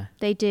humour in there.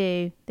 They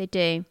do. They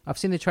do. I've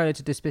seen the trailer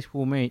to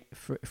Despicable Me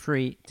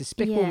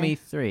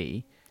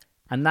 3,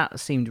 and that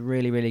seemed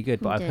really, really good.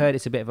 But It I've did. heard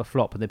it's a bit of a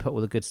flop, and they put all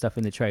the good stuff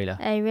in the trailer,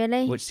 Oh,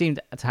 really? which seemed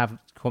to have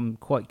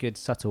quite good,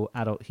 subtle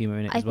adult humour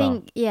in it I as well.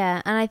 think,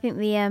 yeah. And I think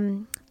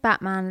the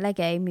Batman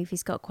Lego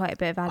movie's got quite a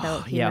bit of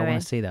adult Yeah, I humour want in.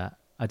 to see that.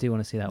 I do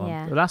want to see that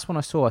Yeah. one. The last one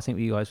I saw, I think,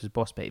 with you guys was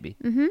Boss Baby,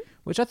 Mm-hmm.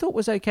 which I thought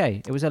was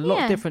okay. It was a lot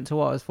Yeah. different to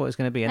what I thought it was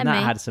going to be, and And that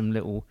me. had some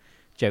little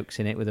jokes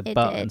in it with a It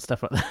butt did. and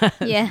stuff like that.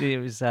 Yeah. It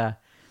was. No,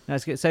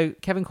 it's good. So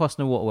Kevin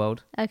Costner, Waterworld.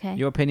 Okay.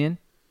 Your opinion?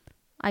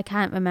 I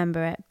can't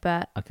remember it,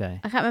 but Okay.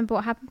 I can't remember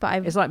what happened, but I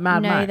It's like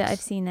Mad know Max. that I've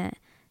seen it.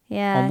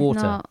 Yeah. On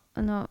water.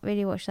 Not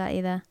really watched that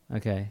either.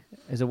 Okay.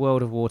 There's a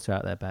world of water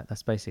out there, Bet.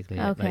 That's basically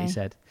it, like Okay. you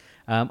said.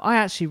 I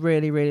actually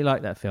really, really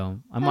like that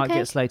film. I might Okay.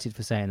 get slated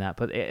for saying that,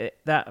 but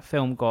that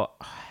film got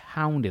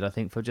hounded, I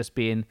think, for just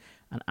being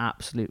an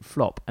absolute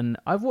flop. And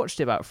I've watched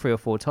it about 3 or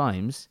 4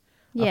 times.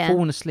 Yeah. I've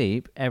fallen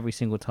asleep every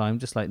single time,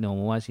 just like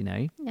normal, as you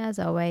know. As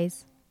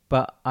always.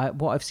 But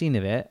what I've seen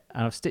of it,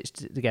 and I've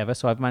stitched it together,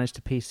 so I've managed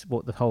to piece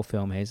what the whole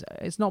film is.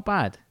 It's not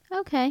bad.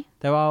 Okay.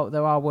 There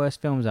are worse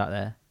films out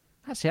there.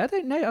 Actually, I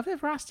don't know. I've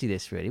never asked you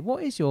this really.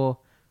 What is your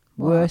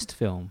worst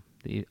film?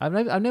 I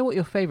know what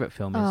your favourite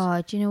film is.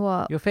 Oh, do you know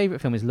what? Your favourite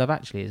film is Love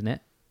Actually, isn't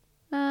it?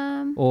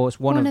 Or it's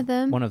one of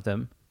them. One of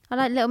them. I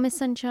like Little Miss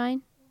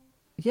Sunshine.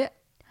 Yeah.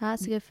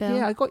 That's a good film.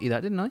 Yeah, I got you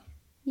that, didn't I?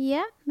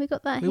 Yeah, we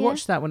got that We here.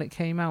 watched that when it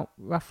came out,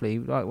 roughly,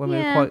 like when we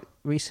were Yeah. quite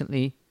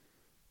recently.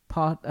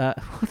 What do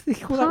they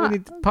call that when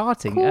you're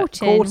parting?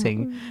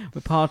 Courting.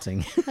 We're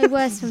parting. My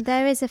worst film.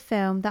 There is a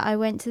film that I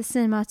went to the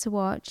cinema to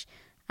watch,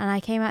 and I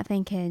came out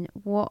thinking,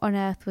 "What on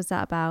earth was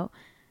that about?"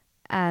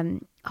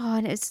 And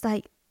it's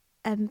like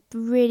a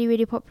really,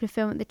 really popular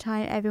film at the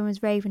time. Everyone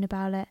was raving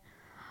about it.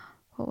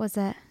 What was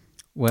it?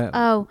 Where?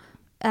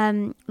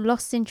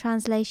 Lost in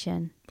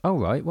Translation. Oh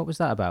right, what was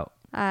that about?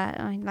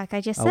 Like I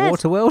just A said,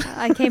 Waterworld?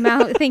 I came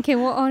out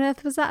thinking, "What on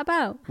earth was that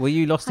about?" Were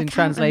you lost I in can't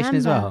translation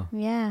as remember.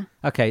 well? Yeah,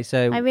 Okay,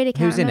 so I really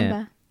can't who's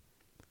remember.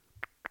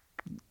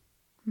 in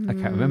it? I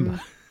can't remember.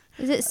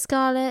 Is it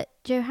Scarlett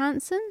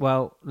Johansson?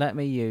 Well, let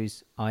me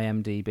use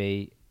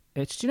IMDb.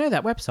 Did you know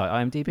that website,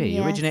 IMDb? It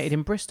Yes. originated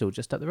in Bristol,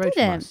 just up the road Did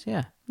from it? us.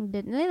 Yeah.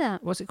 Didn't know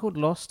that. What's it called?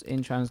 Lost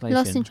in Translation.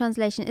 Lost in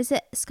Translation. Is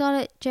it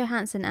Scarlett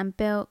Johansson and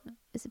Bill?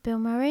 Is it Bill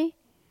Murray?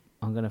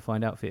 I'm going to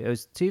find out for you. It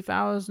was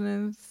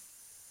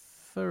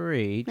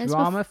 2003 It's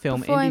drama film,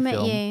 before I indie met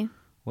film. you.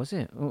 Was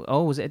it?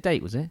 Oh, was it a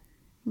date? Was it?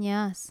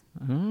 Yes.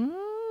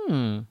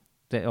 That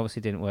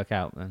obviously didn't work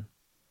out then.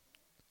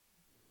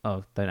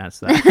 Oh, don't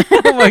answer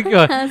that. Oh my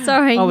god.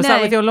 Sorry. Oh, was no.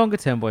 that with your longer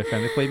term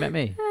boyfriend before you met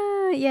me?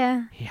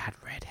 Yeah. He had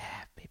red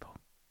hair, people.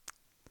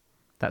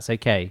 That's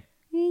okay.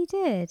 He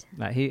did.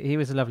 Like, he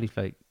was a lovely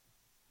bloke.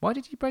 Why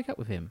did you break up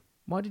with him?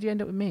 Why did you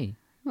end up with me?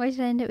 Why did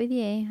I end up with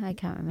you? I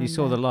can't remember. You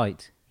saw the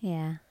light.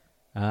 Yeah.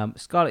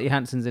 Scarlett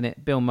Johansson's in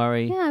it. Bill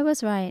Murray. Yeah, I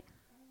was right.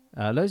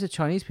 Loads of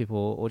Chinese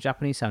people or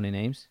Japanese sounding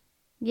names.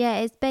 Yeah,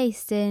 it's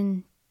based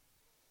in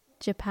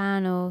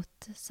Japan or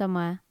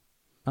somewhere,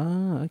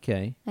 Ah,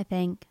 okay. I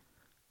think.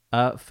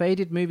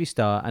 Faded movie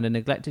star and a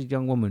neglected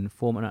young woman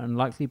form an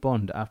unlikely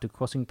bond after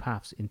crossing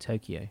paths in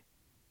Tokyo.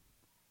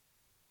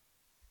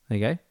 There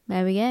you go.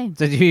 There we go.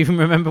 Did you even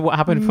remember what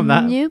happened from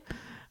that? Nope.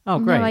 Oh,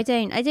 great. No, I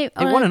don't. It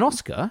won an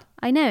Oscar.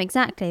 I know,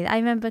 exactly. I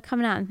remember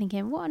coming out and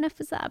thinking, what on earth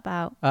was that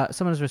about?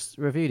 Someone has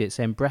reviewed it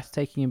saying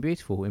breathtaking and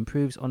beautiful,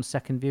 improves on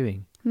second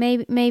viewing.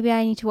 Maybe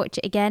I need to watch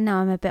it again now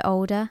I'm a bit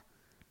older,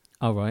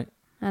 Oh, right.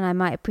 and I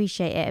might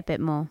appreciate it a bit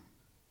more.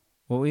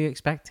 What were you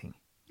expecting?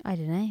 I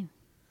don't know.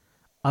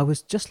 I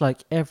was just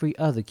like every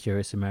other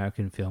curious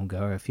American film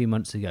goer a few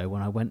months ago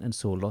when I went and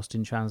saw Lost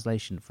in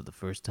Translation for the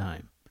first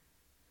time.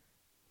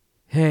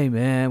 Hey,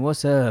 man,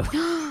 what's up?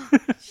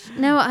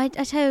 No, I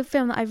tell you a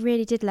film that I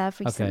really did love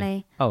recently.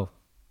 Okay. Oh,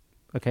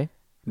 okay.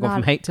 Gone La-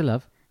 from hate to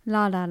love.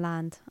 La La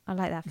Land. I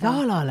like that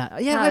film. La La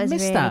Land. Yeah, that I was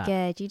missed really that.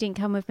 good. You didn't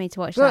come with me to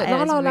watch Look, that. It La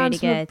was La really Land's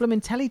from the good.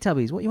 blooming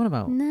Teletubbies. What are you on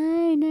about?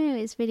 No,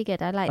 it's really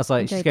good. I That's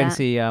like she's enjoyed going that. to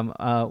see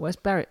where's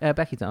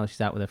Becky? Oh,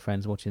 she's out with her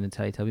friends watching the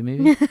Teletubby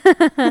movie.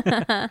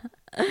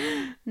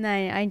 No,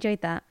 I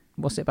enjoyed that.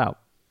 What's it about?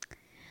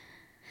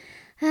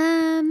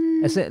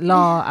 Is it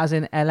La as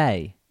in LA?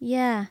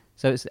 Yeah.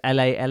 So it's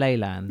LA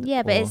Land.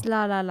 Yeah, but it's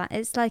La La Land.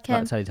 It's like the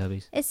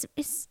Teletubbies.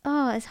 It's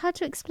hard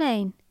to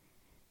explain.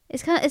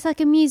 It's like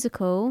a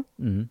musical.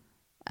 Mm.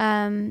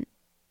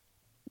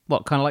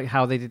 What, kind of like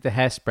how they did the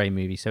Hairspray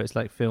movie? So it's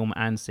like film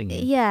and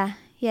singing. Yeah,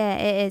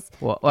 it is.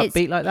 What,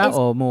 upbeat like that,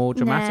 or more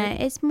dramatic?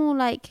 No, it's more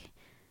like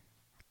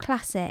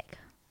classic.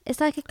 It's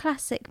like a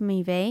classic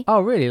movie.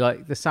 Oh, really?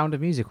 Like The Sound of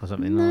Music or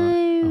something?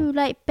 No,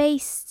 like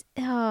based.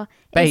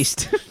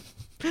 Based.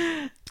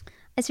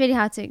 It's really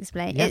hard to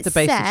explain. You have to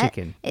baste the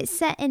chicken. It's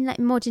set in like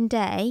modern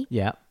day.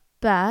 Yeah.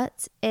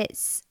 But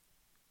it's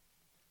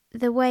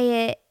the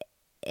way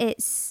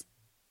it's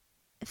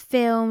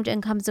filmed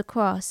and comes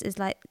across is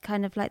like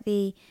kind of like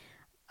the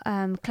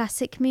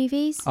classic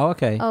movies. Oh,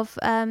 okay. Of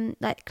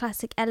like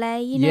classic LA,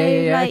 you know,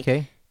 yeah, like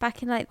okay.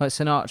 back in like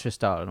Sinatra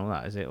style and all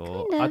that, is it?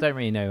 Or Kinda. I don't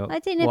really know. I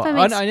don't know what,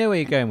 if I know where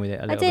you're going with it.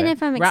 I don't know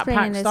if I'm Rat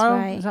explaining Pack this style?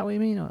 right. Is that what you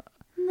mean? Or?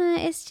 No,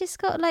 it's just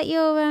got like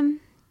your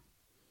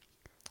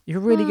You're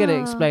really good at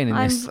explaining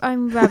this.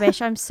 I'm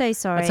rubbish. I'm so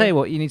sorry. I'll tell you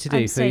what you need to do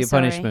I'm for so your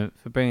sorry. punishment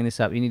for bringing this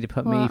up. You need to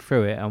put me What?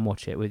 through it and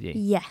watch it with you.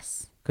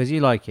 Yes, Because you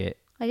like it.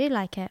 I do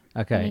like it.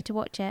 Okay. I need to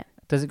watch it.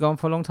 Does it go on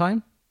for a long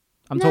time?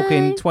 I'm No.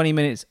 talking 20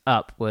 minutes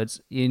upwards.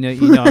 You know I'm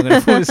going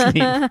to fall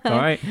asleep. All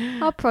right?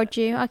 I'll prod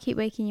you. I'll keep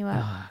waking you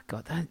up. Oh,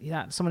 God.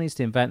 Someone needs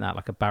to invent that,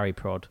 like a Barry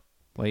prod.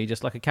 Where you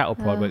just like a cattle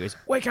prod where it goes,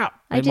 wake up!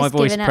 I With my just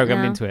voice given up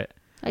programmed now. into it.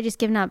 I just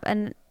given up.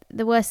 And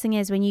the worst thing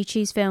is when you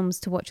choose films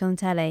to watch on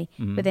telly,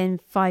 within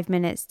 5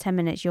 minutes, 10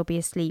 minutes, you'll be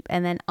asleep.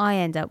 And then I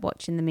end up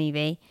watching the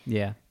movie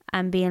Yeah.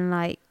 and being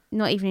like,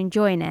 not even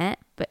enjoying it.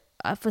 But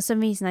for some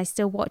reason, I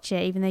still watch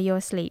it even though you're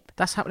asleep.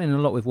 That's happening a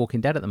lot with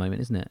Walking Dead at the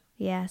moment, isn't it?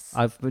 Yes.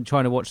 I've been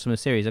trying to watch some of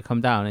the series. I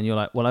come down and you're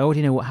like, well, I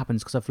already know what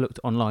happens because I've looked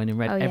online and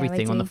read Oh, yeah, I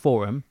everything on the do.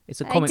 forum.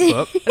 It's a I comic do.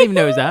 book. I didn't even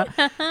know it was that.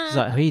 It's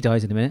like, oh, he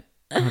dies in a minute.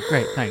 Oh,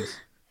 great, thanks.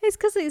 It's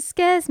because it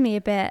scares me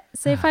a bit.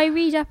 So if I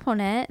read up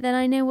on it, then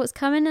I know what's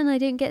coming and I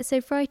don't get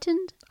so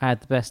frightened. I had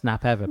the best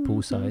nap ever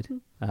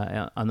poolside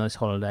on this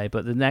holiday,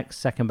 but the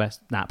second best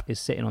nap is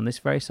sitting on this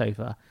very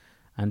sofa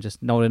and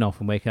just nodding off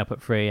and waking up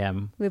at 3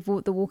 a.m. With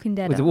The Walking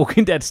Dead. with The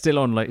Walking Dead still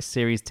on, like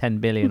series 10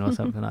 billion or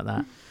something like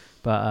that.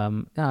 But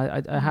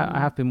I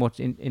have been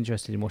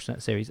interested in watching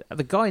that series.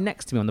 The guy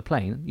next to me on the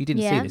plane, you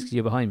didn't see Yeah. this because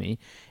you're behind me,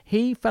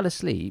 he fell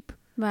asleep.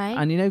 Right.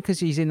 And because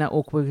he's in that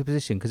awkward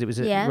position, because it was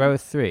Yeah. row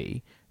of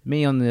 3,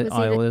 me on the Was he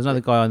aisle, there's another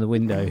guy on the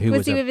window who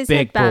was he a with his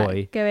big head back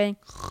boy. going,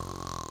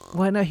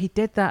 Well, no, he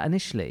did that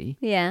initially.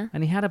 yeah.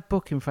 And he had a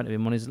book in front of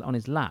him on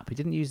his lap. He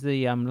didn't use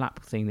the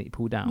lap thing that you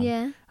pull down.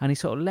 Yeah. And he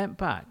sort of leant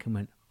back and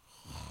went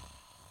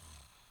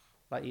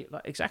like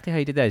exactly how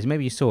he did those.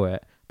 Maybe you saw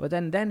it, but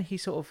then he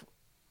sort of,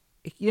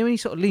 when you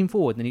sort of lean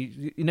forward and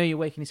then you're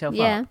waking yourself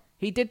Yeah. up.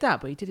 He did that,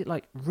 but he did it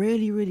like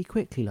really, really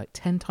quickly, like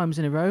 10 times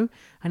in a row,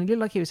 and he looked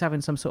like he was having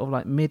some sort of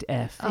like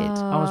mid-air fit.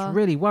 I was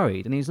really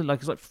worried, and he was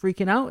like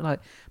freaking out,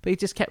 but he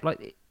just kept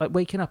like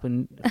waking up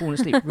and falling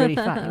asleep really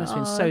fast. He must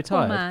have been so poor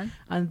tired. man.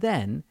 And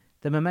then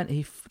the moment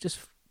he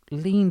just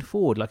leaned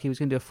forward like he was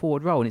going to do a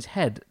forward roll, and his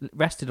head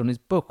rested on his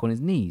book on his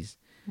knees.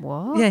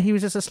 What? Yeah, he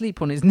was just asleep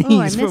on his knees. Oh,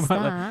 I for missed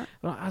about, that.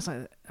 Well, I was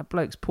like, that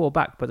bloke's poor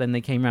back. But then they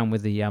came round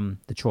with the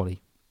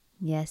trolley.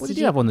 Yes. What did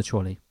you have on the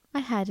trolley? I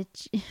had a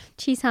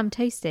cheese ham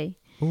toasty.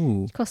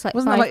 Ooh, It cost like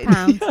wasn't that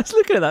 £5. I was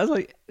looking at that. I was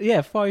like,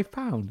 yeah,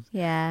 £5.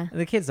 Yeah. And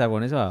the kids had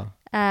one as well.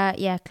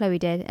 Yeah, Chloe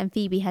did. And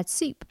Phoebe had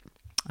soup.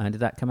 And did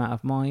that come out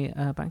of my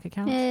bank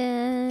account?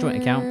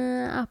 Joint account.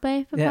 I'll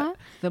pay for Yeah, that.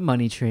 the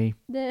money tree,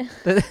 The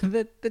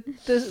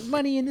the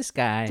money in the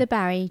sky.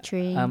 berry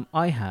tree.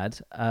 I had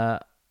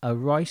a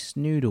rice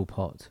noodle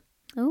pot.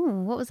 Oh,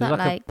 what was It was that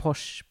like a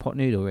posh pot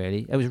noodle,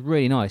 really. It was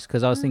really nice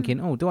because I was thinking,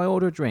 do I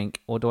order a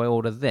drink or do I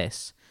order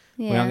this?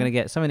 Yeah. Where I'm going to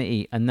get something to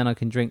eat and then I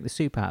can drink the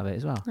soup out of it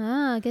as well.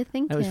 Ah, good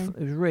thinking. It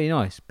was really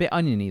nice. Bit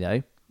oniony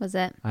though. Was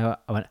it? I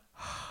went,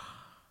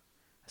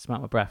 I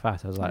smelled my breath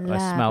out. I was like,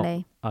 I smelled,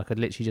 Lovely. I could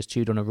literally just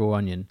chewed on a raw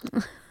onion.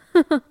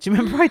 Do you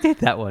remember I did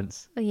that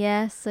once? Oh,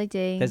 yes, I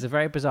do. There's a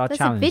very bizarre There's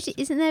challenge.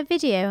 Isn't there a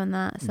video on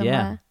that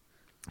somewhere?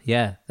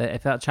 Yeah,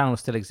 if that channel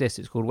still exists,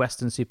 it's called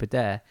Western Super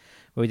Dare,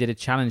 where we did a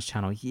challenge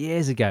channel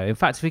years ago. In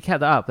fact, if we kept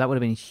that up, that would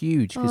have been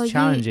huge because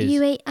challenges.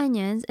 You ate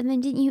onions and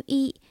then didn't you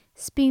eat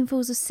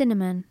spoonfuls of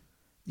cinnamon?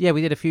 Yeah,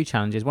 we did a few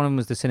challenges. One of them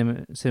was the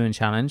cinnamon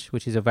challenge,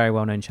 which is a very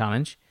well-known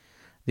challenge.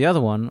 The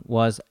other one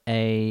was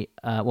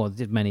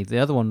did many. The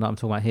other one that I'm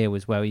talking about here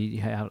was where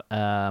you have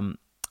an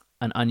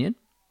onion,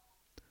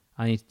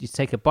 and you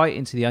take a bite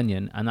into the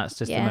onion, and that's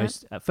just the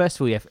most. First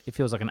of all, it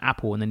feels like an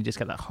apple, and then you just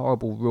get that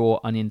horrible raw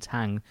onion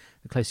tang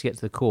the closer you get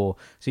to the core.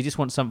 So you just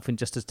want something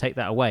just to take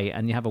that away,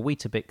 and you have a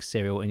Weetabix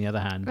cereal in the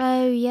other hand.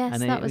 Oh, yes,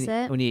 And then that was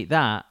it. When you eat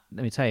that,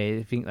 let me tell you,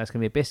 if you think that's going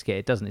to be a biscuit,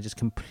 it doesn't. It just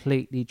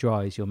completely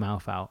dries your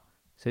mouth out.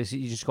 So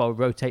you just got to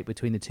rotate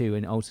between the two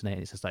and alternate.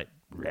 It's just like,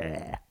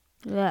 bleh.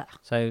 Yeah.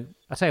 So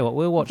I tell you what,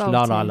 we'll watch La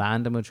La Revolting.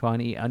 Land and we'll try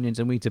and eat onions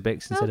and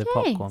Weetabix instead of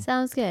popcorn.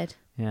 Sounds good.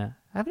 Yeah.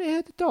 Haven't you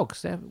heard the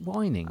dogs? They're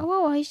whining. Oh,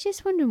 well, I was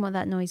just wondering what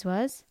that noise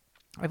was.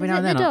 Every is now it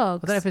and then. the I don't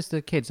dogs? know if it's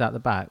the kids out the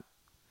back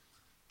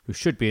who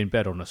should be in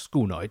bed on a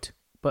school night,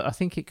 but I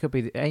think it could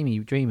be Amy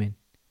dreaming.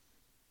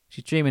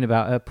 She's dreaming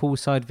about her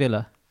poolside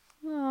villa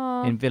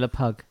Oh, in Villa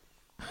Pug.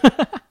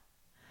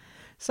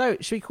 So,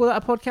 should we call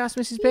that a podcast,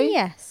 Mrs. B?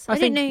 Yes. I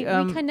didn't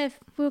know.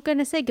 We were going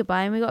to say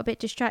goodbye and we got a bit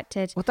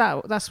distracted.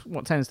 Well, that's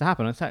what tends to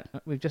happen. I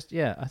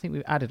think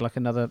we've added like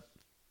another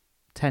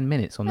 10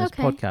 minutes on this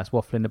podcast,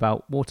 waffling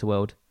about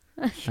Waterworld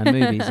and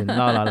movies and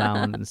La La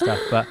Land and stuff.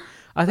 But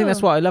I think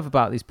that's what I love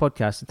about these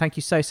podcasts. And thank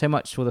you so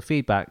much for the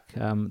feedback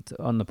on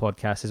the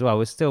podcast as well.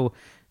 We're still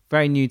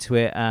very new to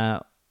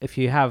it. If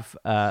you have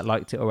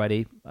liked it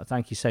already,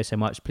 thank you so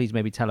much. Please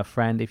maybe tell a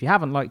friend. If you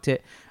haven't liked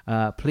it,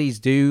 please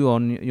do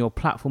on your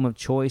platform of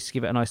choice.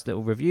 Give it a nice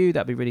little review.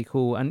 That'd be really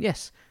cool. And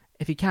yes,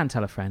 if you can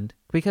tell a friend,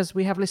 because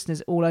we have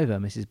listeners all over,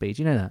 Mrs. B.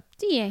 Do you know that?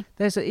 Do you?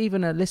 There's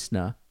even a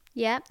listener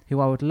who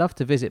I would love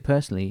to visit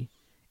personally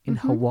in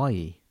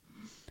Hawaii.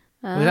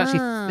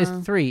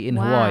 There's 3 in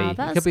Hawaii.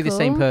 It could be the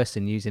same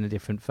person using a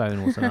different phone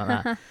or something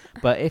like that.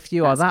 But if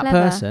you are that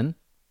person,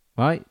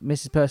 right,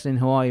 Mrs. Person in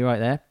Hawaii right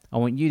there, I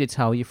want you to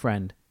tell your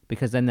friend.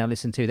 Because then they'll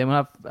listen too. Then we'll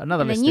have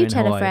another listener in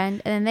Hawaii. And then you tell a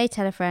friend, and then they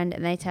tell a friend,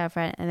 and they tell a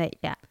friend, and it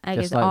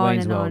goes like on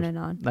Wayne's and World. on and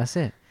on. That's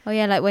it. Oh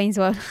yeah, like Wayne's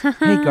World.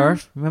 Hey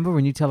Garth, remember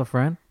when you tell a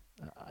friend?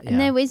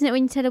 No, isn't it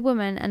when you tell a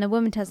woman and a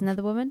woman tells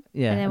another woman?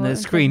 Yeah, and the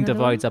screen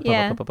divides up.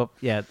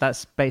 Yeah,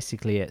 that's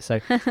basically it. So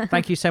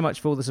thank you so much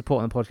for all the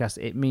support on the podcast.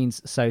 It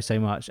means so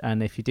much.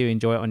 And if you do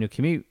enjoy it on your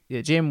commute,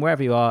 gym,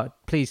 wherever you are,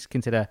 please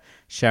consider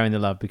sharing the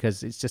love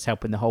because it's just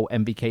helping the whole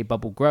MBK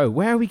bubble grow.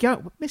 Where are we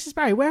going? Mrs.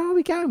 Barry, where are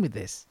we going with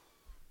this?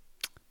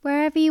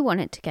 Wherever you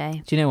want it to go.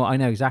 Do you know what? I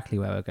know exactly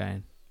where we're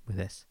going with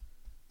this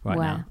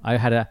now.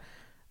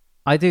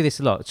 I do this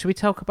a lot. Should we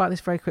talk about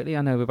this very quickly?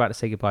 I know we're about to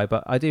say goodbye,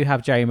 but I do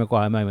have Jerry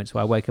Maguire moments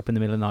where I wake up in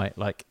the middle of the night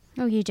like...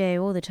 Oh, you do,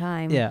 all the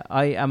time. Yeah,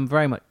 I am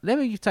very much... Let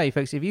me tell you,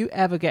 folks, if you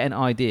ever get an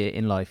idea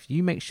in life,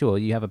 you make sure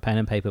you have a pen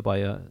and paper by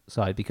your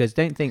side because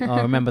don't think,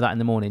 I'll remember that in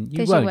the morning.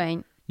 You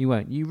won't. You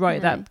won't. You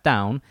write that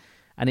down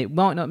and it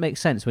might not make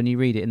sense when you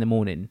read it in the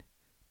morning,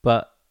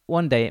 but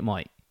one day it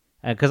might.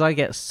 Because I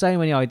get so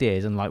many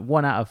ideas and like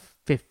 1 out of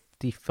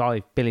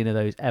 55 billion of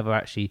those ever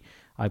actually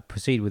I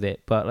proceed with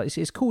it. But like,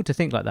 it's cool to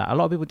think like that. A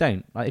lot of people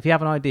don't. Like if you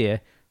have an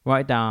idea,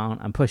 write it down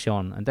and push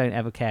on and don't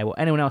ever care what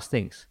anyone else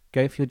thinks.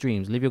 Go for your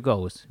dreams, live your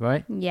goals,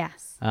 right?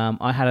 Yes.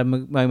 I had a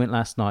moment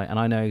last night and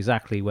I know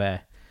exactly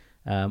where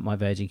my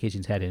Virgin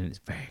Kitchen's heading and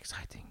it's very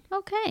exciting.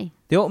 Okay.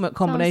 The ultimate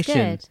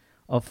combination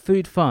of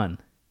food fun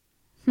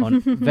on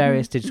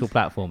various digital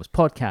platforms,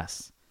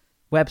 podcasts,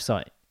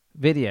 website,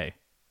 video,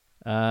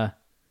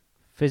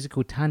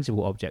 physical,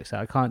 tangible objects that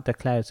I can't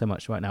declare so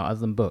much right now other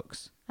than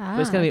books. But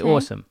it's going to be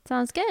awesome.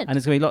 Sounds good. And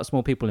there's going to be lots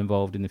more people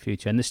involved in the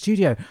future. And the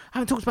studio, I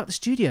haven't talked about the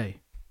studio.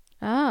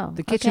 Oh,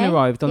 the kitchen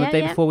arrived on the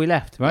day before we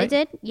left, right?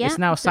 It did, yeah. It's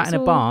now sat in a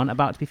barn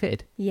about to be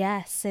fitted.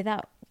 Yes, so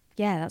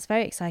that's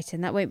very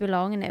exciting. That won't be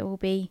long and it will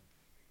be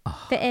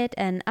fitted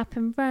and up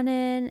and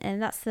running.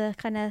 And that's the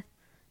kind of,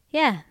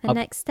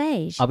 next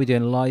stage. I'll be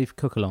doing live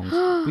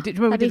cook-alongs. We did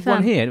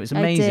one here and it was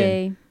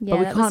amazing. Yeah, but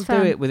we can't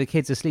do it with the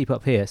kids asleep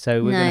up here.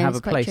 So we're going to have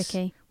a place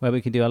where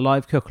we can do a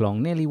live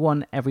cook-along, nearly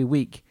one every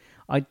week.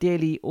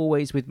 Ideally,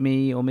 always with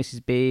me or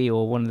Mrs. B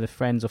or one of the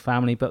friends or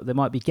family, but there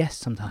might be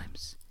guests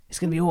sometimes. It's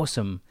going to be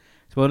awesome.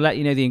 So we'll let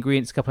you know the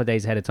ingredients a couple of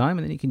days ahead of time,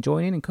 and then you can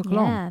join in and cook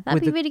along. Yeah,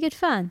 that'd be really good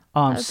fun.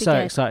 Oh, I'm so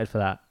excited for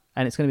that.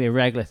 And it's going to be a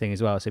regular thing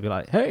as well. So you'll be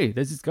like, hey,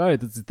 there's this guy,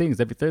 there's things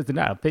every Thursday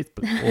night on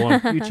Facebook or on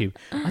YouTube.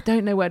 I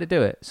don't know where to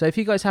do it. So if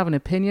you guys have an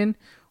opinion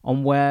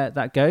on where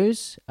that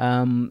goes,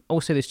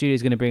 also the studio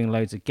is going to bring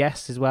loads of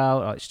guests as well.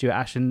 Like Stuart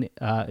Ashton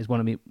is one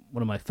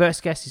of my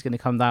first guests. He's going to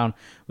come down.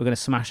 We're going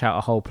to smash out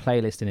a whole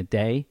playlist in a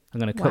day. I'm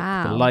going to cook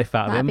the life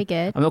out of him. That'd be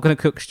good. I'm not going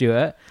to cook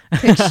Stuart,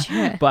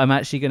 but I'm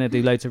actually going to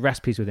do loads of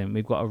recipes with him.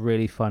 We've got a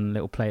really fun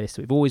little playlist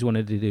that we've always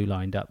wanted to do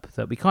lined up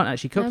that we can't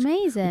actually cook.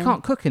 Amazing. We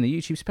can't cook in the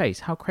YouTube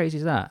space. How crazy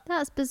is that?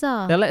 That's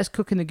bizarre. They'll let us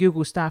cook in the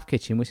Google staff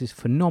kitchen, which is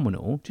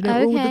phenomenal. Do you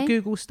know all the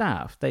Google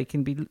staff, they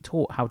can be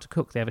taught how to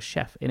cook. They have a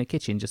chef in a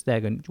kitchen just there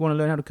going, do you want to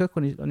learn how to cook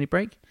on your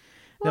break?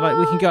 They're like,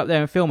 we can go up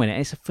there and film in it.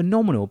 It's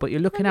phenomenal, but you're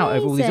looking out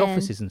over all these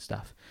offices and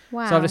stuff.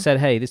 Wow. So I've just said,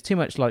 hey, there's too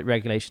much like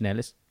regulation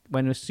there.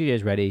 When the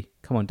studio's ready,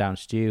 come on down,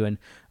 Stu. And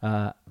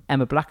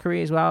Emma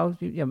Blackery as well.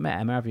 You haven't met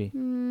Emma, have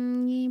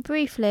you?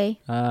 Briefly.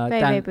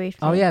 Very briefly.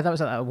 Oh, yeah, that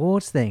was at that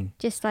awards thing.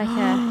 Just like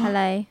a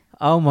hello.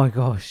 Oh, my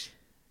gosh.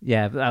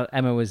 Yeah,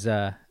 Emma was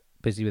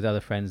busy with other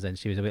friends then.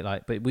 She was a bit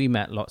like, but we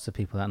met lots of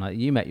people that night.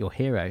 You met your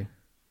hero.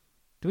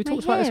 Did we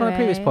talk about this on a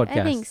previous podcast?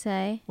 I think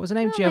so. What was her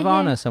name?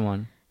 Giovanna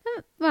someone?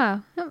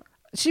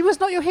 She was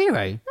not your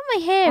hero. Not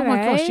my hero. Oh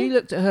my gosh, you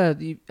looked at her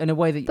in a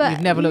way that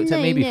you've never looked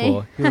at me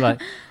before. You were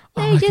like,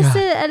 oh my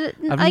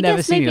God. I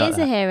guess maybe it is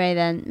a hero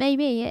then.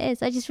 Maybe it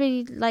is. I just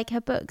really like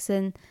her books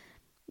and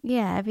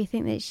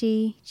everything that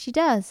she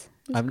does.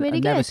 It's really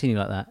good. I've never seen you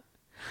like that.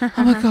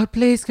 Oh my God,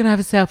 please can I have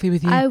a selfie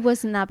with you? I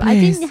wasn't that, but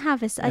please.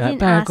 I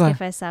didn't ask her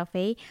for a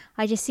selfie.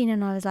 I just seen her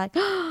and I was like,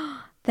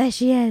 oh, there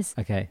she is.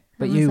 Okay,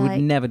 but you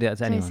would never do that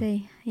to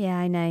anyone. Yeah,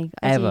 I know.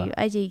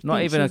 I do.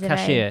 Not even a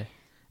cashier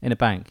in a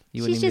bank.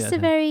 She's just a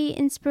very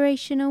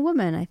inspirational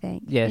woman, I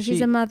think. Yeah, and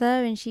she's a mother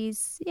and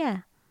she's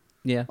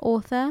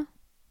author.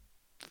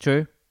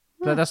 True.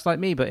 Yeah. But that's like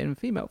me, but in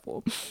female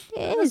form.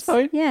 It is.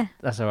 Fine. Yeah.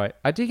 That's all right.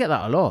 I do get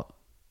that a lot.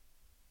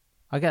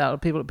 I get a lot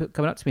of people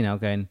coming up to me now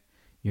going,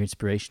 "You're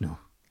inspirational."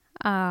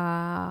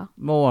 Ah.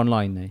 More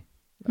online though,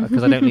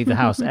 because I don't leave the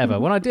house ever.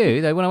 When I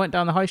do, though, when I went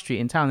down the high street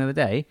in town the other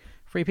day,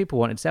 3 people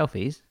wanted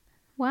selfies.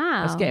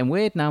 Wow. It's getting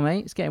weird now,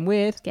 mate. It's getting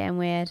weird. It's getting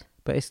weird.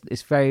 But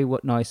it's very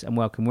nice and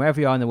welcome wherever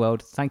you are in the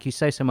world. Thank you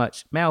so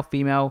much, male,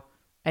 female,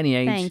 any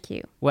age. Thank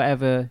you.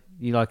 Whatever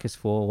you like us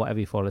for, whatever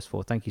you follow us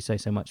for. Thank you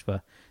so much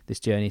for this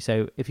journey.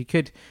 So if you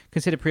could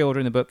consider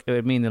pre-ordering the book, it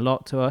would mean a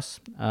lot to us.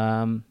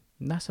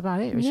 That's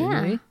about it, Richard.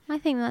 Yeah, Really. I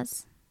think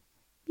that's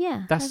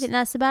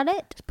about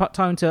it. It's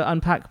time to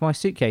unpack my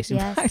suitcase.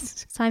 Yes, fact,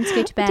 it's time to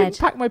go to I bed. didn't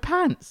pack my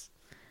pants.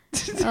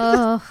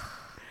 Oh,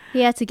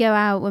 he had to go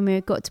out when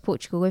we got to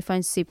Portugal, go find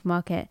a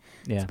supermarket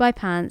to buy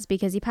pants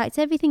because he packed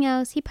everything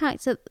else. He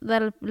packed at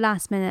the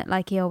last minute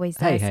like he always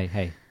does.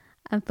 Hey.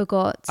 And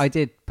forgot. I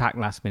did pack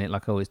last minute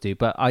like I always do,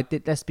 but I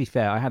did. Let's be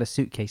fair. I had a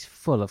suitcase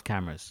full of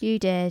cameras. You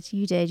did.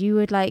 You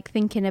were like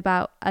thinking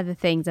about other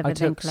things other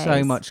than clothes. I took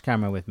so much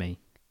camera with me.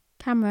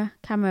 Camera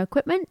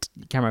equipment.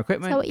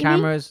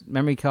 Cameras,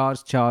 memory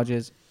cards,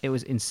 chargers. It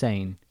was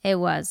insane. It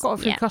was. Got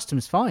it through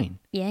customs fine.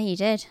 Yeah, you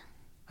did.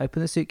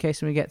 Open the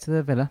suitcase when we get to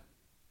the villa.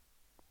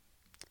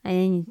 And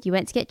then you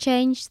went to get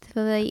changed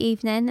for the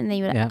evening, and then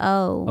you were like,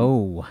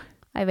 oh,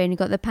 I've only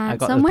got the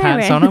pants I'm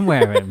wearing. Pants on I'm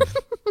wearing.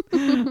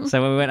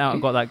 So when we went out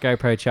and got that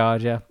GoPro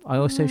charger, I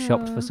also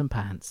shopped for some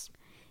pants.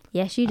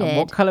 Yes, you did. And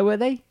what colour were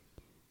they?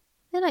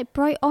 They're like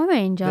bright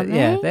orange, aren't they?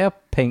 Yeah, they are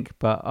pink,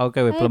 but I'll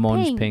go with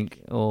blancmange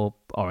pink or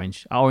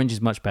orange. Orange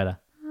is much better.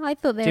 I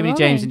thought they were Jimmy, orange.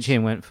 James and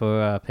Chin went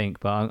for pink,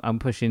 but I'm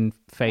pushing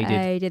faded.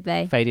 Oh, did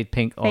they? Faded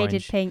pink, orange.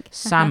 Faded pink.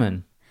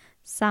 Salmon.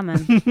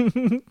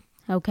 Salmon.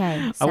 Okay.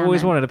 Salmon. I've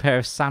always wanted a pair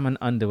of salmon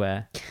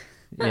underwear.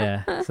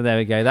 Yeah, so there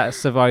we go. That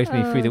survived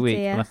me through the week,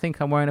 and I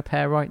think I'm wearing a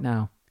pair right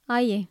now.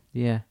 Are you?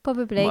 Yeah.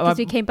 Probably, because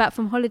we came back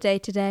from holiday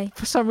today.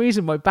 For some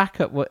reason, my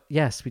backup...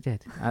 Yes, we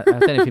did. I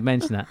don't know if you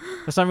mentioned that.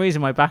 For some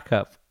reason, my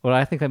backup... Well,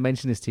 I think I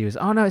mentioned this to you. Is,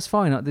 oh, no, it's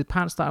fine. The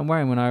pants that I'm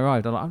wearing when I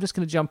arrived, I'm just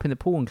going to jump in the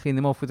pool and clean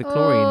them off with the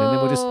chlorine, and then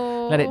we'll just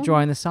let it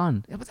dry in the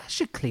sun. Yeah, but that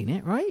should clean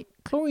it, right?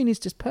 Chlorine is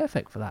just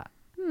perfect for that.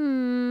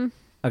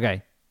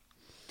 Okay.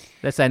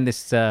 Let's end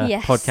this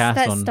podcast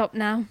let's on stop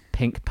now.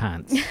 Pink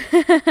pants.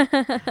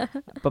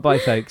 Bye-bye,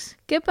 folks.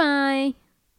 Goodbye.